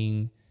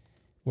something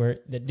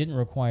that didn't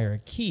require a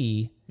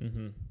key,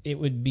 mm-hmm. it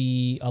would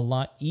be a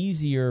lot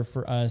easier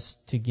for us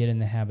to get in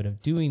the habit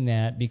of doing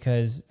that,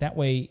 because that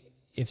way,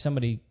 if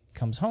somebody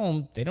comes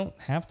home, they don't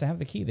have to have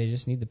the key. They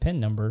just need the PIN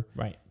number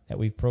that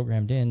we've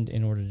programmed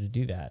in order to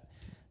do that.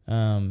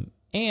 And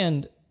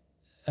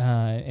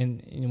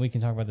we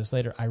can talk about this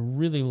later. I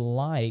really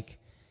like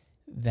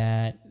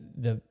that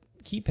the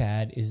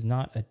keypad is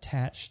not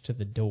attached to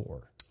the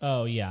door.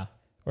 Oh yeah.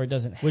 Or it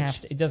doesn't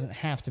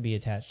have to be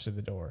attached to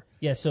the door.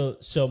 Yeah.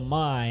 So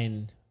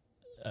mine.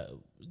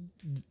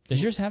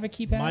 Does yours have a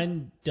keypad?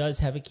 Mine does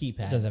have a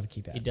keypad. It does have a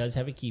keypad. It does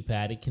have a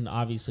keypad. It can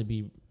obviously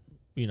be,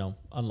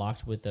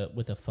 unlocked with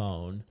a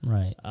phone.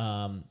 Right.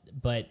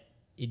 But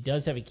it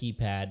does have a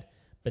keypad.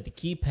 But the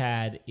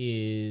keypad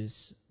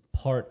is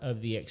part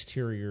of the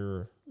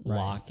exterior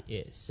lock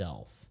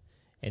itself.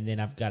 And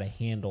then I've got a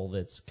handle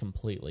that's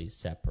completely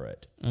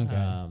separate.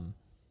 Okay.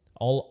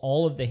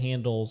 All of the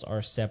handles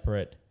are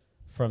separate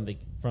from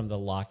the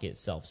lock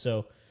itself.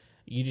 So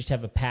you just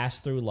have a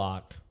pass-through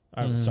lock.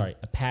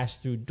 A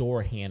pass-through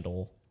door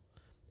handle,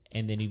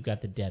 and then you've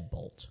got the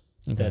deadbolt.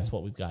 Okay. That's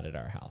what we've got at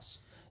our house.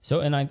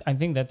 So, and I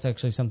think that's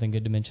actually something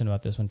good to mention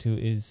about this one too.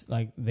 Is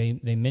like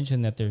they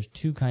mentioned that there's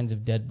two kinds of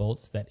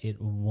deadbolts that it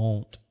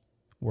won't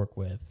work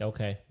with.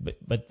 Okay.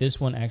 But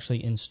this one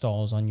actually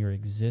installs on your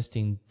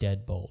existing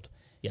deadbolt.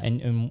 Yeah.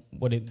 And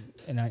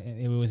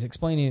it was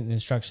explaining in the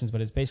instructions, but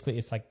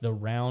it's like the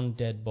round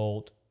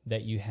deadbolt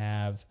that you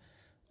have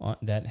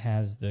that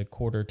has the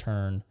quarter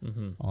turn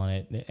on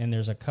it. And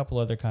there's a couple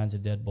other kinds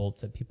of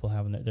deadbolts that people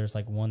have. There's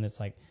like one that's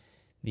like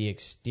the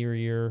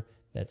exterior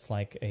that's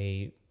like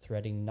a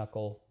threading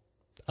knuckle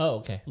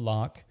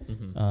lock.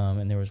 Mm-hmm.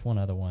 And there was one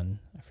other one.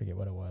 I forget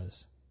what it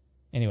was.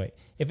 Anyway,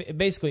 if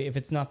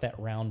it's not that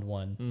round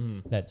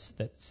one that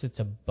sits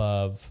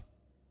above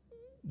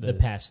the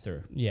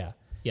pass-through. Yeah.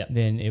 Yeah.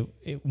 Then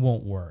it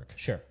won't work.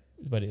 Sure.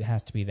 But it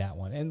has to be that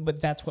one.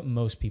 But that's what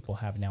most people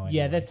have now anyway.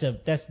 Yeah,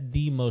 that's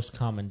the most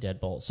common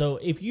deadbolt. So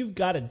if you've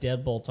got a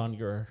deadbolt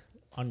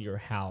on your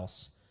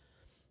house,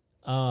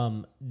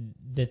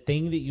 the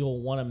thing that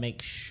you'll want to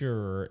make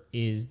sure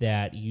is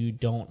that you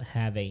don't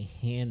have a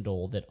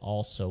handle that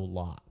also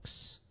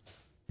locks,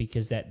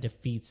 because that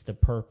defeats the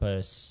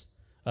purpose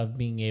of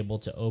being able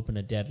to open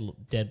a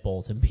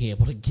deadbolt and be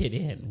able to get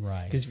in.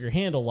 Right. Because if your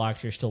handle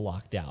locks, you're still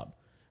locked out.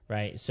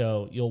 Right.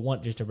 So you'll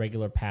want just a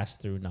regular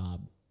pass-through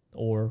knob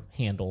or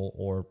handle,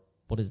 or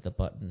what is the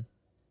button?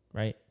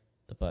 Right?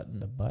 The button.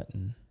 The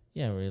button.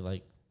 Yeah, where you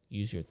like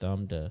use your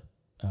thumb to.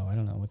 Oh, I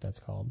don't know what that's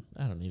called.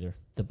 I don't either.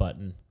 The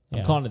button. Yeah.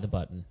 I'm calling it the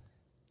button.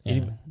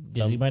 Yeah.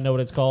 Does anybody know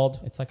what it's called?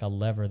 It's like a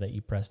lever that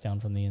you press down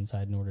from the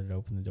inside in order to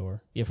open the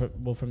door. Yeah,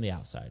 from the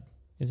outside.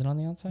 Is it on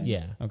the outside?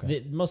 Yeah.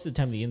 Okay. Most of the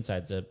time, the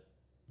inside's a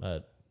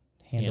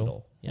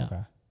handle. Yeah.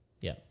 Okay.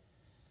 Yeah.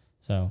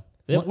 So.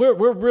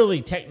 We're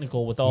really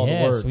technical with all the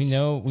words.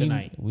 Yes,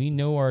 tonight. We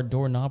know our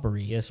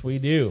doorknobbery. Yes, we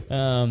do.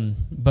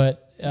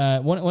 But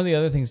one of the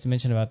other things to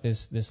mention about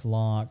this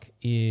lock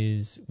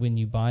is when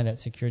you buy that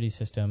security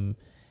system,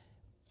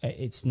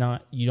 it's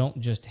not, you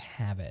don't just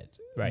have it,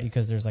 right?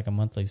 Because there's like a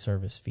monthly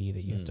service fee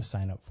that you have to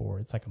sign up for.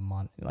 It's like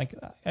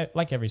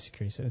like every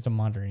security system, it's a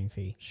monitoring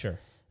fee. Sure.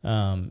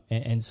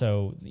 And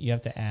so you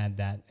have to add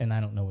that, and I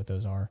don't know what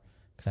those are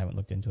because I haven't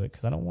looked into it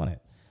because I don't want it.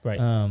 Right.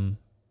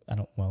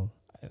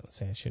 Let's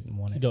say I shouldn't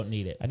want it. You don't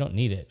need it. I don't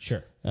need it.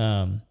 Sure.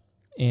 And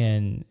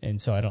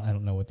so I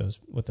don't know what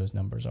those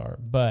numbers are.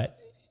 But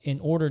in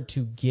order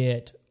to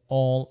get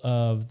all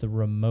of the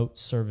remote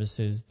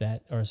services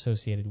that are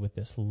associated with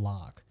this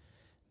lock.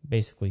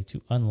 Basically,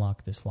 to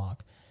unlock this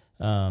lock,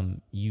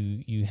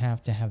 you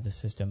have to have the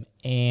system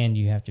and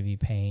you have to be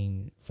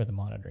paying for the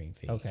monitoring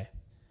fee. Okay.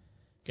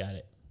 Got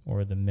it.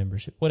 Or the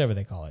membership, whatever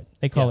they call it.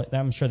 They call it.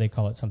 I'm sure they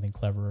call it something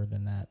cleverer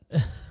than that.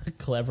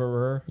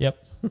 Cleverer?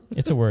 Yep.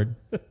 It's a word.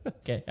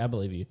 Okay, I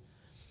believe you.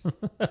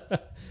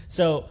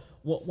 So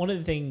one of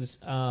the things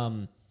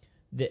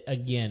that,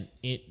 again,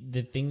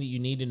 the thing that you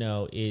need to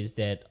know is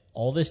that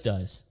all this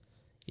does,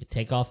 you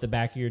take off the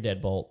back of your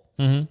deadbolt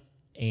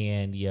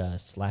and you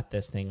slap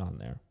this thing on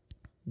there.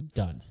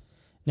 Done.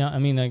 Now, I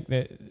mean, like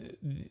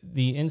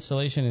the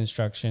installation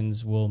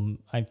instructions will,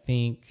 I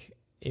think,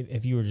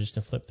 if you were just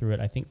to flip through it,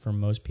 I think for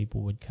most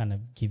people would kind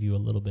of give you a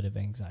little bit of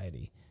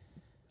anxiety.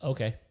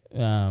 Okay.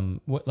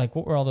 What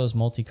were all those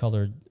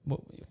multicolored?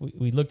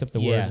 We looked up the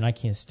word and I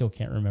still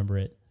can't remember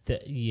it.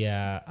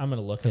 I'm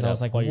gonna look it up because I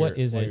was like, what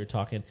is it? While you're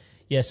talking.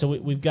 Yeah, so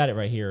we've got it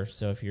right here.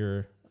 So if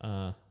you're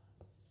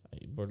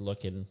we're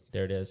looking,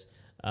 there it is.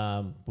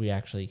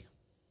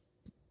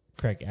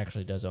 Craig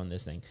actually does own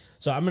this thing.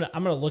 So I'm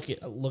gonna look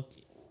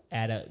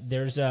at it.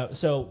 There's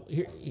so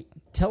here,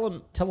 tell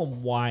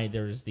them why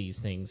there's these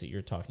things that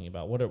you're talking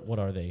about. What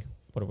are they?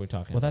 What are we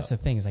talking about? Well, that's the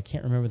thing is I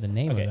can't remember the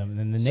name of them,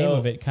 and the name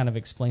of it kind of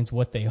explains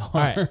what they are. All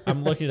right,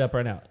 I'm looking it up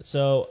right now.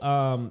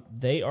 So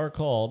they are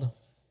called.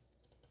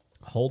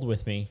 Hold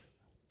with me,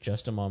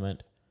 just a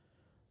moment.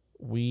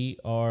 We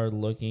are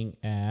looking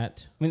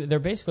at. I mean, they're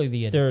basically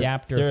the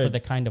adapter for the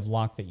kind of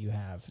lock that you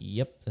have.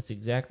 Yep, that's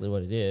exactly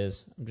what it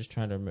is. I'm just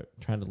trying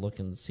to look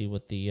and see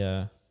what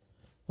the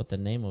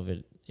name of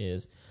it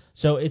is.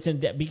 So it's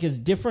because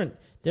different.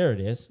 There it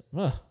is.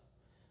 Ugh.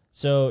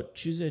 So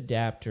choose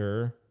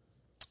adapter,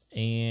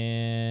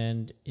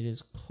 and it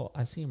is called.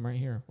 I see them right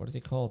here. What are they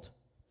called?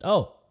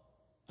 Oh,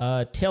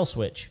 tail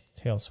switch.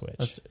 Tail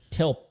switch.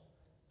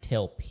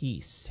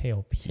 Tailpiece.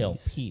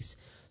 Tailpiece.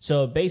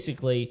 So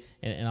basically,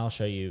 and I'll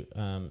show you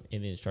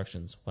in the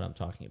instructions what I'm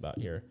talking about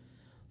here.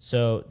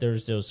 So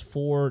there's those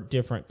 4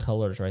 different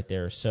colors right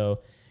there.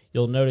 So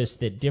you'll notice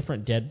that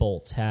different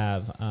deadbolts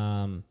have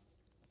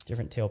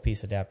different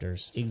tailpiece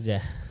adapters.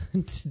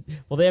 Exactly.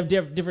 Well, they have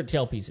different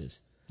tailpieces.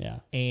 Yeah.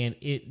 And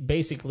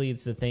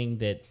it's the thing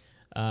that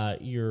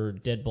your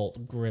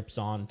deadbolt grips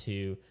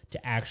onto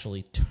to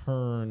actually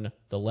turn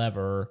the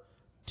lever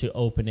to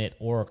open it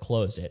or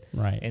close it.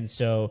 Right. And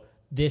so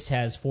this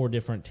has 4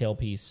 different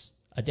tailpiece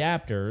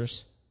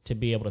adapters to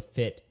be able to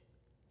fit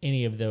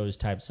any of those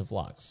types of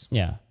locks.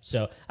 Yeah.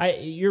 So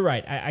you're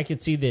right. I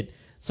could see that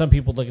some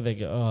people look at it and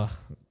go,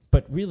 oh,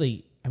 but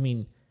really, I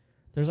mean,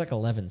 there's like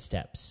 11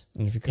 steps.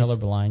 And if you're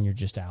colorblind, you're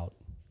just out.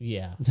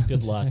 Yeah.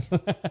 Good luck.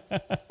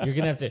 You're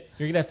gonna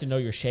have to know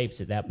your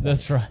shapes at that point.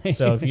 That's right.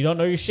 So if you don't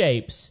know your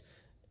shapes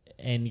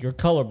and you're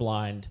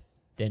colorblind,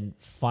 then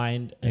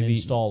find an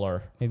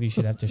installer. Maybe you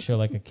should have to show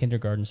like a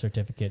kindergarten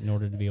certificate in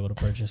order to be able to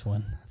purchase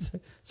one.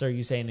 So are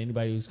you saying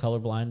anybody who's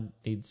colorblind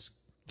needs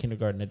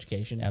kindergarten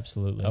education?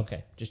 Absolutely.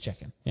 Okay, just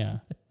checking. Yeah.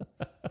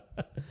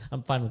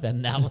 I'm fine with that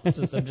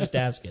analysis. I'm just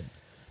asking.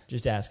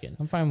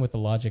 I'm fine with the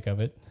logic of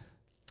it.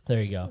 There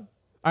you go.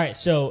 All right,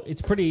 so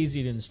it's pretty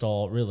easy to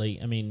install,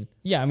 really. I mean,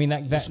 yeah, I mean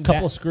there's a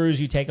couple of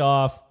screws you take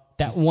off.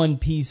 That one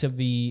piece of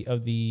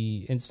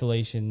the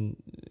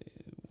installation,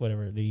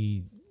 whatever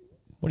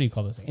what do you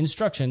call those things?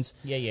 Instructions.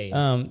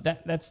 Yeah.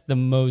 That's the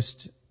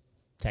most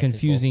technical,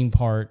 confusing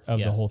part of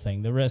the whole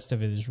thing. The rest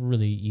of it is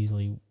really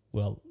easily,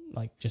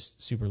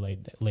 just super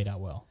laid out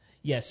well.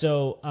 Yeah.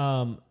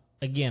 So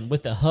again,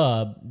 with the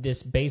hub,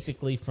 this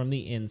basically from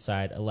the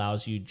inside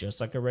allows you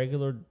just like a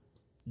regular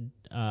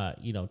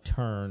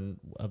turn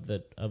of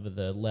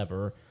the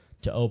lever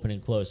to open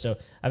and close. So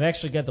I've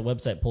actually got the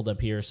website pulled up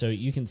here, so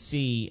you can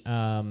see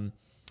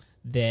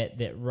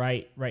that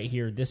right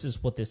here. This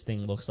is what this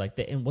thing looks like.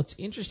 And what's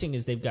interesting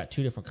is they've got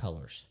 2 different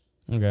colors.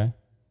 Okay.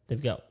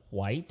 They've got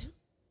white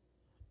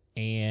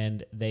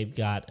and they've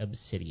got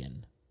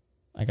obsidian.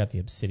 I got the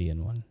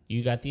obsidian one.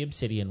 You got the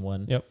obsidian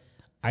one. Yep.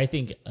 I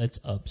think it's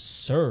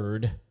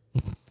absurd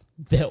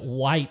that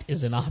white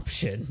is an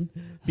option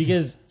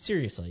because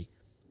seriously,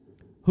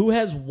 who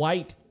has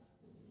white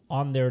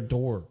on their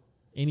door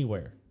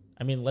anywhere?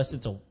 I mean, unless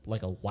it's a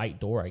white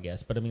door, I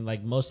guess. But I mean,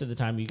 like most of the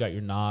time, you got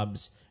your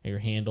knobs and your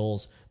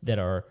handles that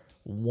are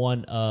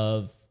one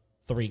of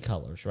 3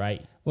 colors,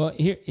 right? Well,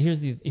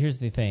 here's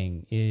the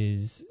thing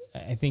is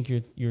I think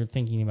you're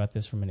thinking about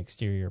this from an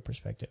exterior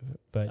perspective,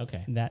 but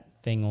that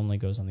thing only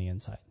goes on the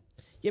inside.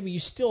 Yeah, but you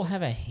still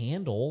have a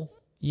handle.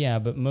 Yeah,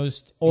 but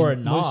a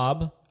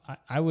knob.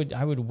 I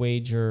would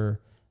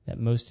wager that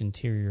most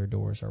interior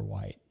doors are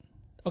white.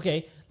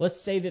 Okay,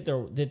 let's say that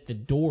the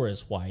door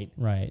is white.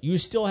 Right. You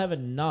still have a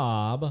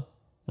knob.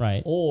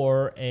 Right.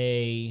 Or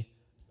a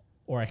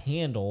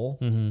handle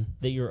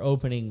that you're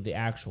opening the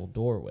actual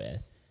door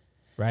with.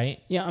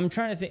 Right? Yeah, I'm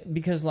trying to think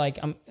because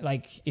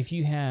if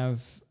you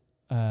have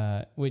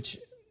which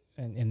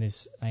and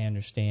this I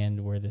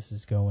understand where this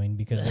is going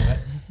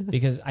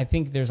because I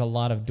think there's a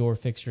lot of door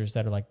fixtures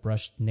that are like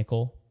brushed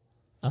nickel.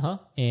 Uh-huh.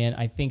 And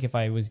I think if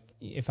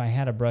I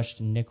had a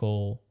brushed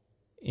nickel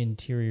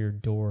interior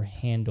door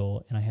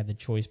handle and I had the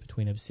choice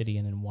between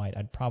obsidian and white,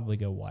 I'd probably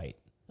go white.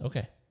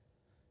 Okay.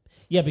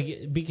 Yeah,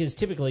 because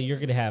typically you're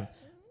going to have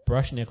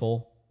brushed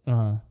nickel,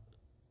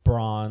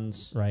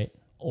 bronze, right,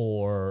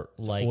 or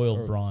like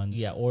oil bronze.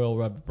 Yeah, oil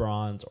rubbed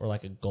bronze, or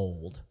like a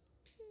gold,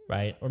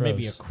 right, or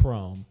maybe a Gross.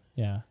 chrome.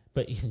 Yeah.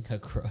 But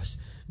gross.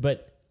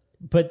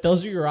 But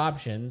those are your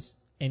options,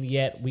 and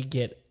yet we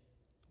get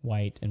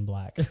white and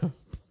black.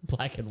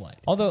 black and white.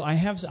 Although I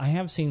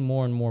have seen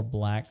more and more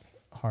black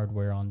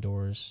hardware on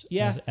doors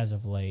as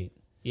of late.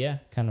 Yeah.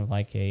 Kind of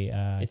like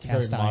a it's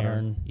cast very iron.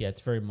 Modern. Yeah,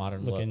 it's very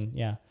modern looking. Look.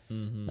 Yeah.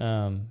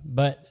 Mm-hmm.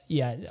 But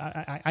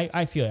yeah,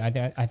 I feel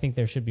it. I think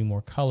there should be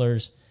more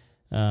colors.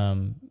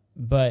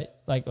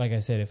 But like I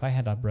said, if I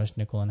had a brushed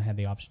nickel and I had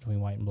the option between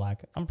white and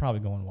black, I'm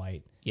probably going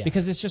white. Yeah.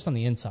 Because it's just on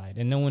the inside,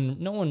 and no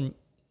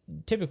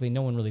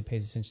one really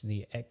pays attention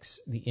to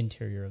the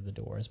interior of the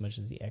door as much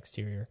as the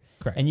exterior.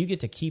 Correct. And you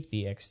get to keep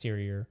the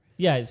exterior.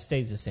 Yeah, it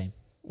stays the same.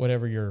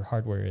 Whatever your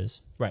hardware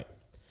is. Right.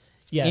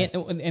 Yeah.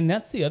 And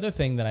that's the other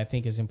thing that I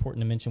think is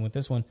important to mention with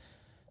this one.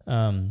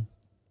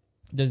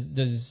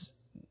 Does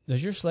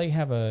your sleigh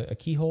have a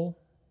keyhole?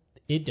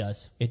 It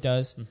does. It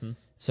does. Mm-hmm.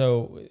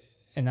 So,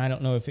 and I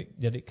don't know if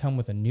did it come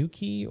with a new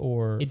key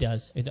or it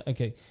does.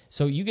 Okay.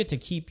 So you get to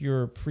keep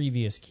your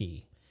previous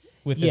key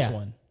with this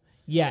one.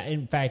 Yeah.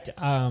 In fact,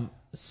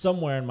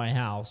 somewhere in my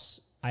house,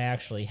 I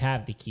actually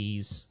have the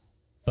keys,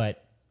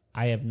 but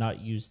I have not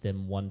used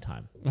them one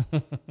time.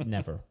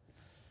 Never.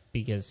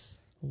 Because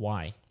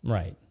why?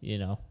 Right. You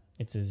know,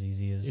 it's as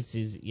easy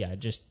as Yeah,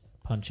 just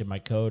punch in my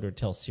code or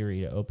tell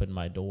Siri to open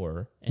my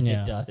door, and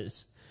it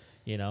does.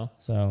 You know.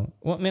 So,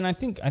 well, man, I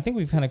think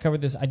we've kind of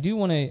covered this. I do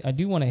want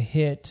to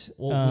hit.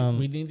 Well,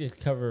 we need to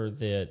cover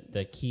the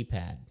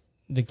keypad.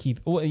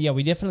 Well, yeah,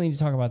 we definitely need to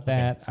talk about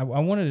that. Okay. I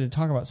wanted to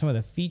talk about some of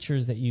the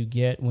features that you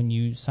get when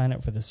you sign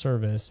up for the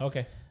service.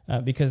 Okay.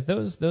 Because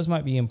those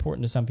might be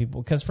important to some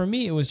people. Because for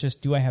me, it was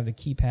just, do I have the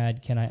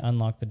keypad? Can I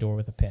unlock the door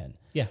with a pin?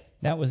 Yeah.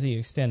 That was the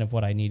extent of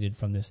what I needed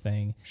from this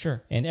thing.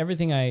 Sure. And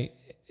everything I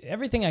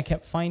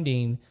kept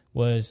finding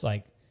was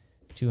like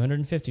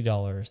 $250,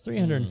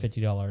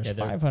 $350,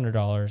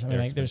 $500. I mean,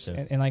 like there's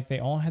and like they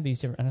all had these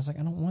different. And I was like,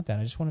 I don't want that.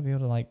 I just want to be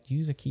able to like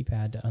use a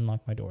keypad to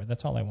unlock my door.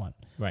 That's all I want.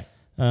 Right.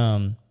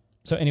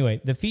 So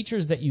anyway, the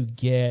features that you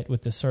get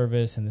with the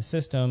service and the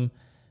system.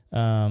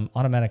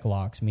 Automatic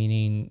locks,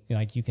 meaning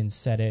like you can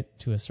set it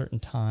to a certain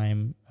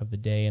time of the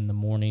day in the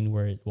morning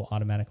where it will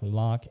automatically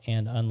lock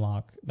and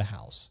unlock the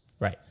house.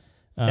 Right.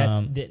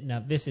 Now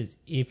this is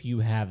if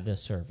you have the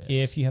service.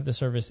 If you have the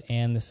service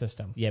and the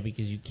system. Yeah,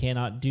 because you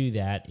cannot do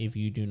that if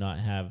you do not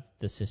have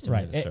the system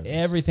or the service.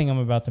 Everything I'm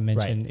about to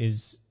mention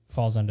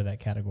falls under that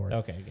category.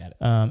 Okay, got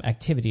it.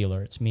 Activity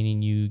alerts,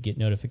 meaning you get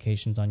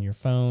notifications on your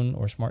phone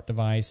or smart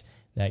device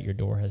that your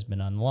door has been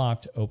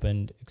unlocked,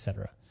 opened,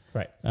 etc.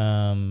 Right.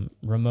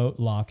 Remote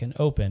lock and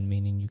open,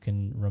 meaning you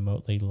can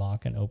remotely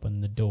lock and open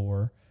the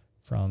door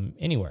from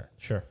anywhere.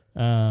 Sure.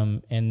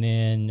 And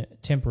then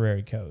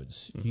temporary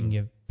codes. Mm-hmm. You can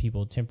give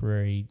people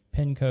temporary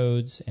PIN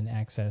codes and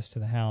access to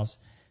the house.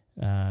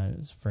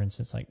 For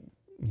instance, like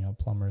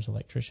plumbers,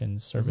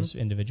 electricians, service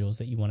individuals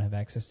that you want to have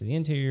access to the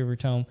interior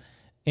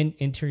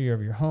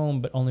of your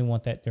home, but only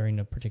want that during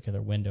a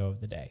particular window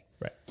of the day.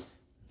 Right.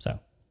 So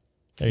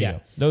there you go.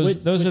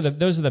 Those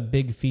are the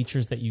big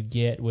features that you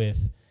get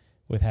with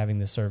having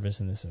the service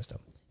in the system.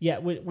 Yeah,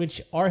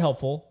 which are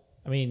helpful.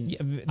 I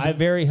mean,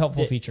 very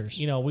helpful features.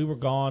 We were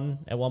gone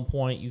at one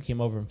point. You came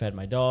over and fed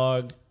my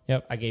dog.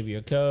 Yep. I gave you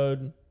a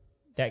code.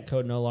 That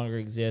code no longer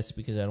exists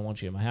because I don't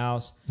want you in my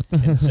house.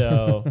 And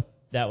so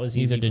that was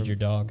easy. Neither did your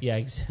dog. Yeah,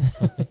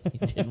 exactly. He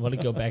didn't want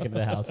to go back into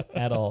the house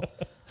at all.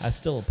 I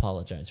still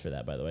apologize for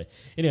that, by the way.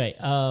 Anyway,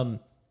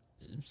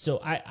 so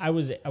I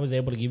was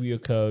able to give you a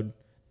code.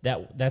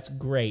 That's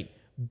great.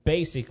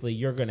 Basically,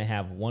 you're going to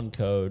have one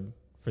code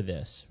for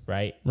this,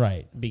 right?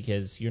 Right.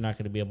 Because you're not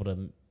going to be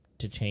able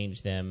to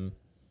change them,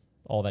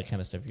 all that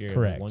kind of stuff. You're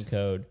correct. One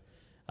code,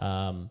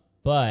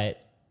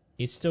 but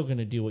it's still going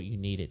to do what you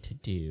need it to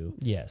do.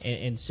 Yes.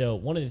 And so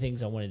one of the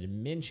things I wanted to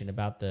mention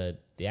about the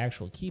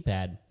actual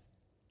keypad,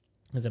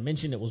 as I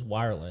mentioned, it was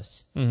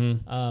wireless.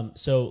 Mm-hmm.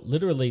 So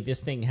literally,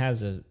 this thing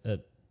has a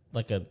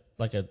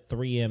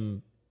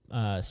 3M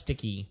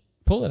sticky.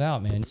 Pull it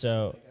out, man.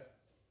 So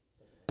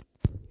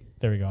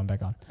there we go. I'm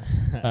back on.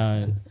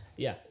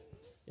 Yeah.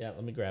 Yeah,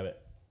 let me grab it.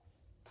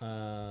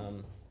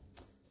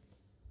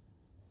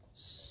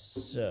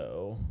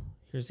 So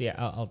here's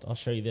I'll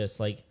show you this.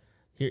 Like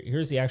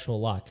here's the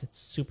actual lock. It's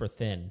super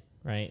thin,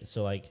 right?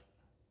 So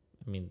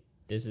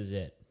this is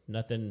it.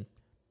 Nothing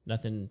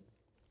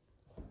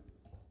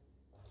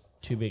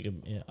too big.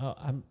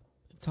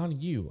 It's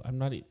on you. I'm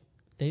not. They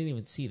didn't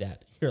even see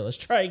that. Here, let's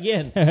try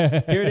again.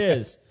 Here it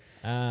is.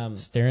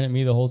 Staring at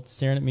me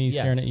staring at you.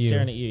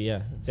 Staring at you.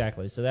 Yeah,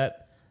 exactly. So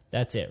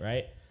that's it,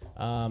 right?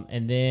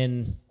 And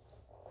then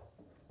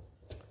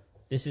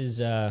this is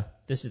the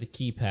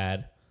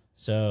keypad.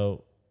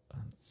 So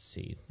let's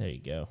see. There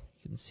you go.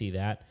 You can see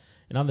that.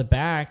 And on the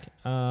back,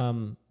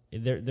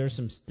 there's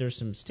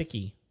some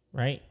sticky,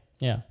 right?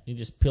 Yeah. You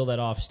just peel that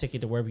off, stick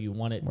it to wherever you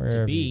want it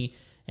to be,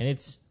 and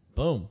it's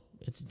boom,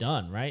 it's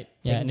done, right?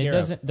 Yeah, Taken and it care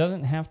of.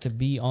 doesn't have to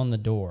be on the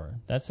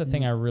door. That's the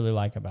thing I really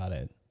like about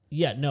it.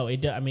 Yeah, no,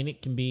 I mean,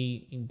 it can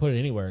be, you can put it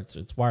anywhere.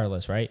 It's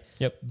wireless, right?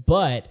 Yep.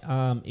 But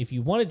if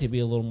you want it to be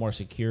a little more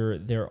secure,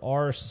 there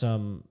are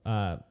some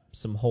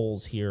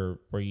holes here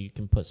where you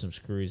can put some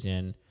screws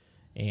in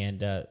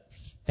and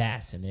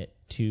fasten it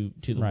to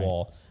the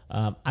wall.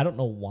 I don't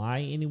know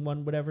why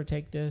anyone would ever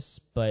take this,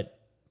 but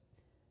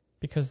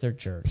because they're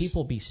jerks.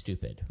 People be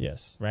stupid.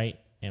 Yes. Right?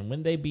 And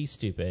when they be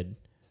stupid,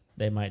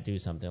 they might do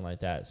something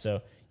like that.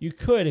 So you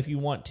could, if you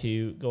want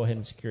to, go ahead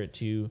and secure it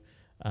to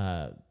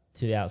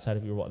the outside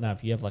of your wall. Now,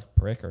 if you have like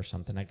brick or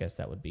something, I guess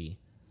that would be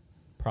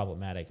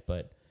problematic.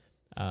 But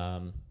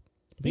yeah,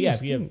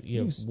 if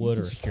you have wood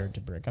or secure it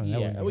to brick, I mean,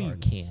 yeah, well, you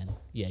can.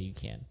 Yeah, you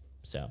can.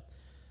 So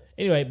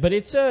anyway, but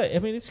it's a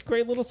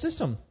great little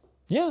system.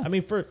 Yeah. I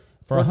mean, for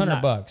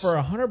 $100. For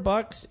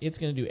 $100, it's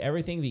going to do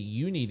everything that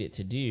you need it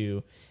to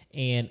do.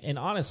 And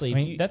honestly, I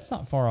mean, that's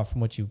not far off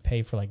from what you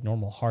pay for like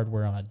normal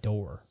hardware on a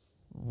door.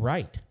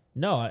 Right.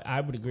 No, I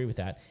would agree with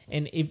that.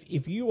 And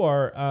if you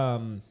are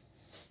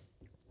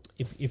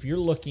if you're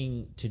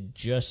looking to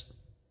just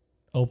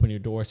open your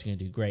door, it's going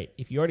to do great.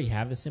 If you already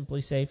have the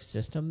Simplisafe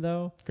system,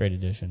 though, great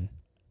addition.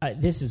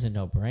 This is a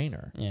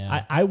no-brainer.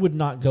 Yeah. I would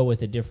not go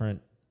with a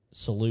different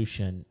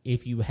solution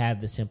if you had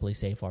the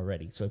Simplisafe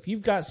already. So if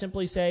you've got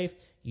Simplisafe,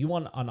 you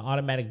want an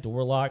automatic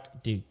door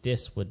lock, dude,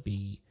 this would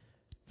be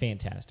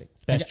fantastic.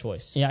 Best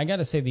choice. Yeah, I got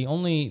to say the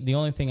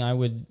only thing I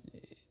would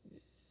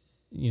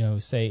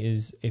say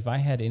is if I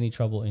had any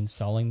trouble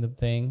installing the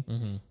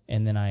thing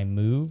and then I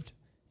moved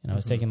and I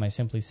was taking my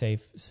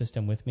Simplisafe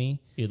system with me,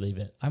 you'd leave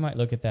it. I might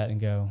look at that and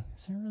go,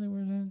 is that really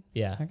worth it?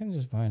 Yeah. I can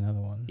just buy another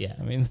one. Yeah.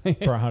 I mean, for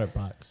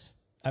 $100.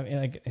 I mean,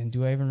 like, and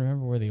do I even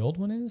remember where the old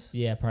one is?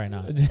 Yeah, probably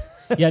not.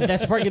 Yeah,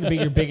 that's probably going to be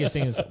your biggest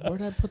thing is, where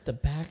did I put the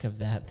back of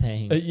that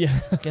thing? Yeah.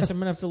 Guess I'm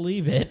going to have to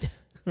leave it.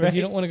 Because right?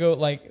 you don't want to go,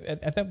 like,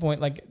 at that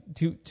point, like,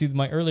 to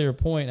my earlier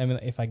point, I mean,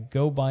 if I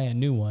go buy a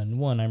new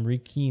one, I'm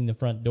rekeying the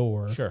front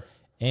door. Sure.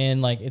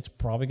 And, like, it's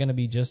probably going to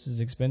be just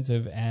as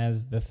expensive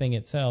as the thing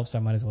itself, so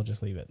I might as well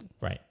just leave it.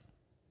 Right.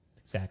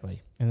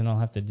 Exactly. And then I'll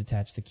have to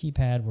detach the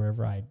keypad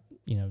wherever I,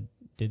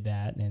 did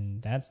that,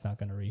 and that's not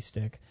going to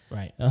re-stick.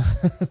 Right.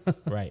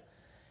 Right.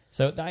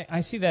 So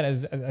I see that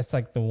as that's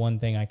like the one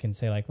thing I can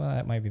say, like, well,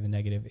 that might be the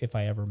negative if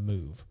I ever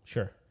move.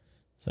 Sure.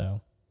 So.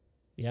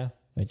 Yeah.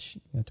 Which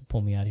you have to pull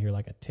me out of here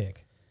like a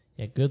tick.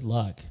 Yeah, good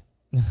luck.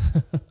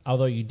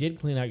 Although you did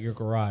clean out your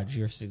garage,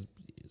 you're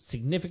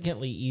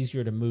significantly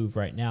easier to move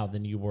right now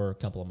than you were a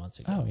couple of months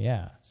ago. Oh,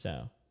 yeah.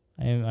 So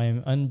I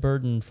am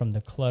unburdened from the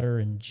clutter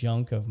and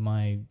junk of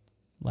my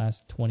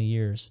last 20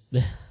 years.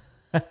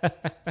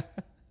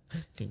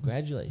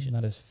 Congratulations.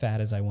 Not as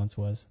fat as I once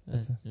was.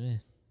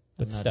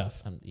 With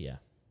stuff. Yeah,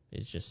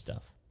 it's just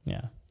stuff.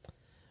 Yeah.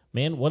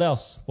 Man, what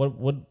else?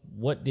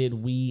 What did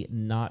we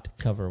not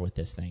cover with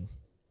this thing?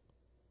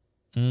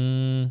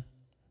 That's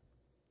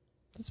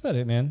about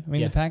it, man. I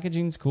mean, the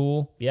packaging's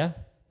cool. Yeah.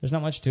 There's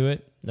not much to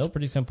it. Nope. It's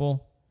pretty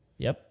simple.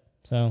 Yep.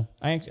 So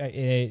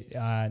they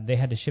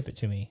had to ship it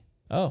to me.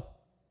 Oh.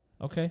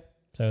 Okay.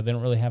 So they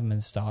don't really have them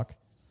in stock.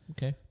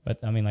 Okay. But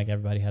I mean, like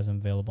everybody has them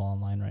available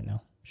online right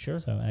now. Sure.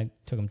 So I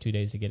took them 2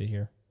 days to get it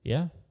here.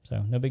 Yeah.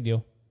 So no big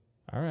deal.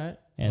 All right.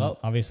 And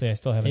obviously I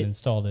still haven't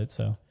installed it.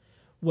 So.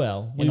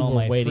 Well, in all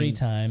my free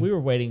time. We were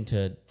waiting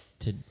to.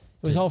 It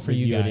was all for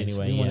you guys.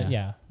 Anyway.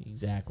 Yeah.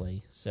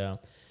 Exactly. So,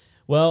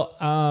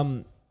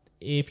 well,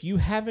 if you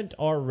haven't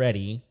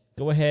already,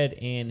 go ahead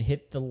and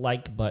hit the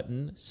like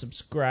button,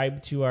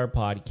 subscribe to our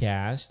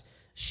podcast,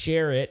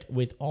 share it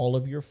with all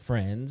of your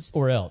friends,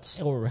 or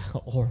else, or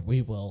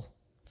we will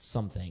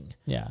something.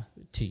 Yeah.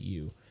 To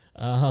you.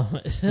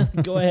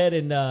 Go ahead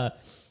and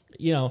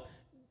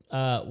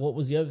what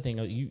was the other thing?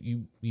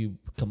 You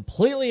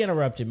completely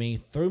interrupted me,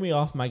 threw me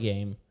off my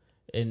game,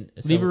 and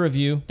so leave a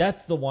review.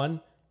 That's the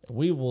one.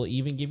 We will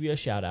even give you a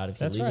shout out if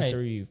you leave us a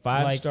review.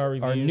 5-star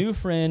review. Our new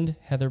friend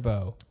Heather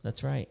Bow.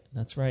 That's right.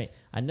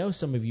 I know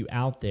some of you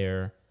out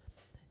there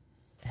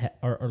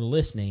are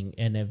listening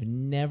and have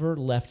never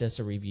left us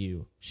a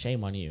review.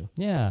 Shame on you.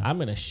 Yeah. I'm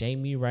going to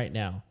shame you right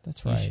now.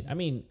 That's right. I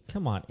mean,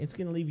 come on. It's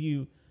going to leave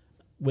you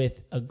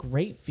with a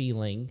great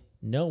feeling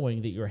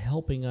knowing that you're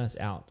helping us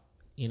out.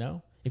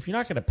 If you're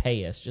not going to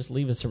pay us, just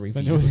leave us a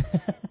review.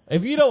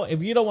 If you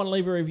don't want to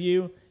leave a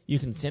review, you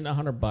can send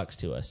 $100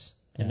 to us,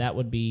 and that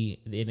would be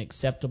an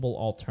acceptable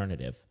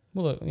alternative.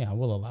 Well,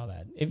 we'll allow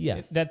that.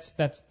 That's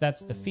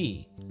the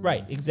fee.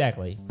 Right,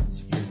 exactly.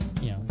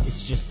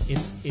 It's just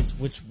it's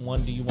which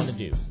one do you want to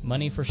do?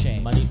 Money for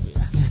shame.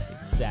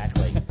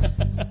 Exactly.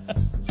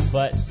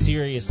 But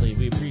seriously,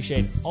 we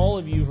appreciate all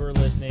of you who are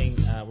listening.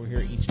 We're here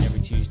each and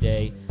every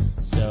Tuesday,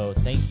 so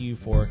thank you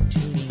for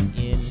tuning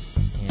in.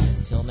 And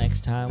until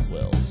next time,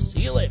 we'll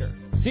see you later.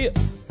 See ya.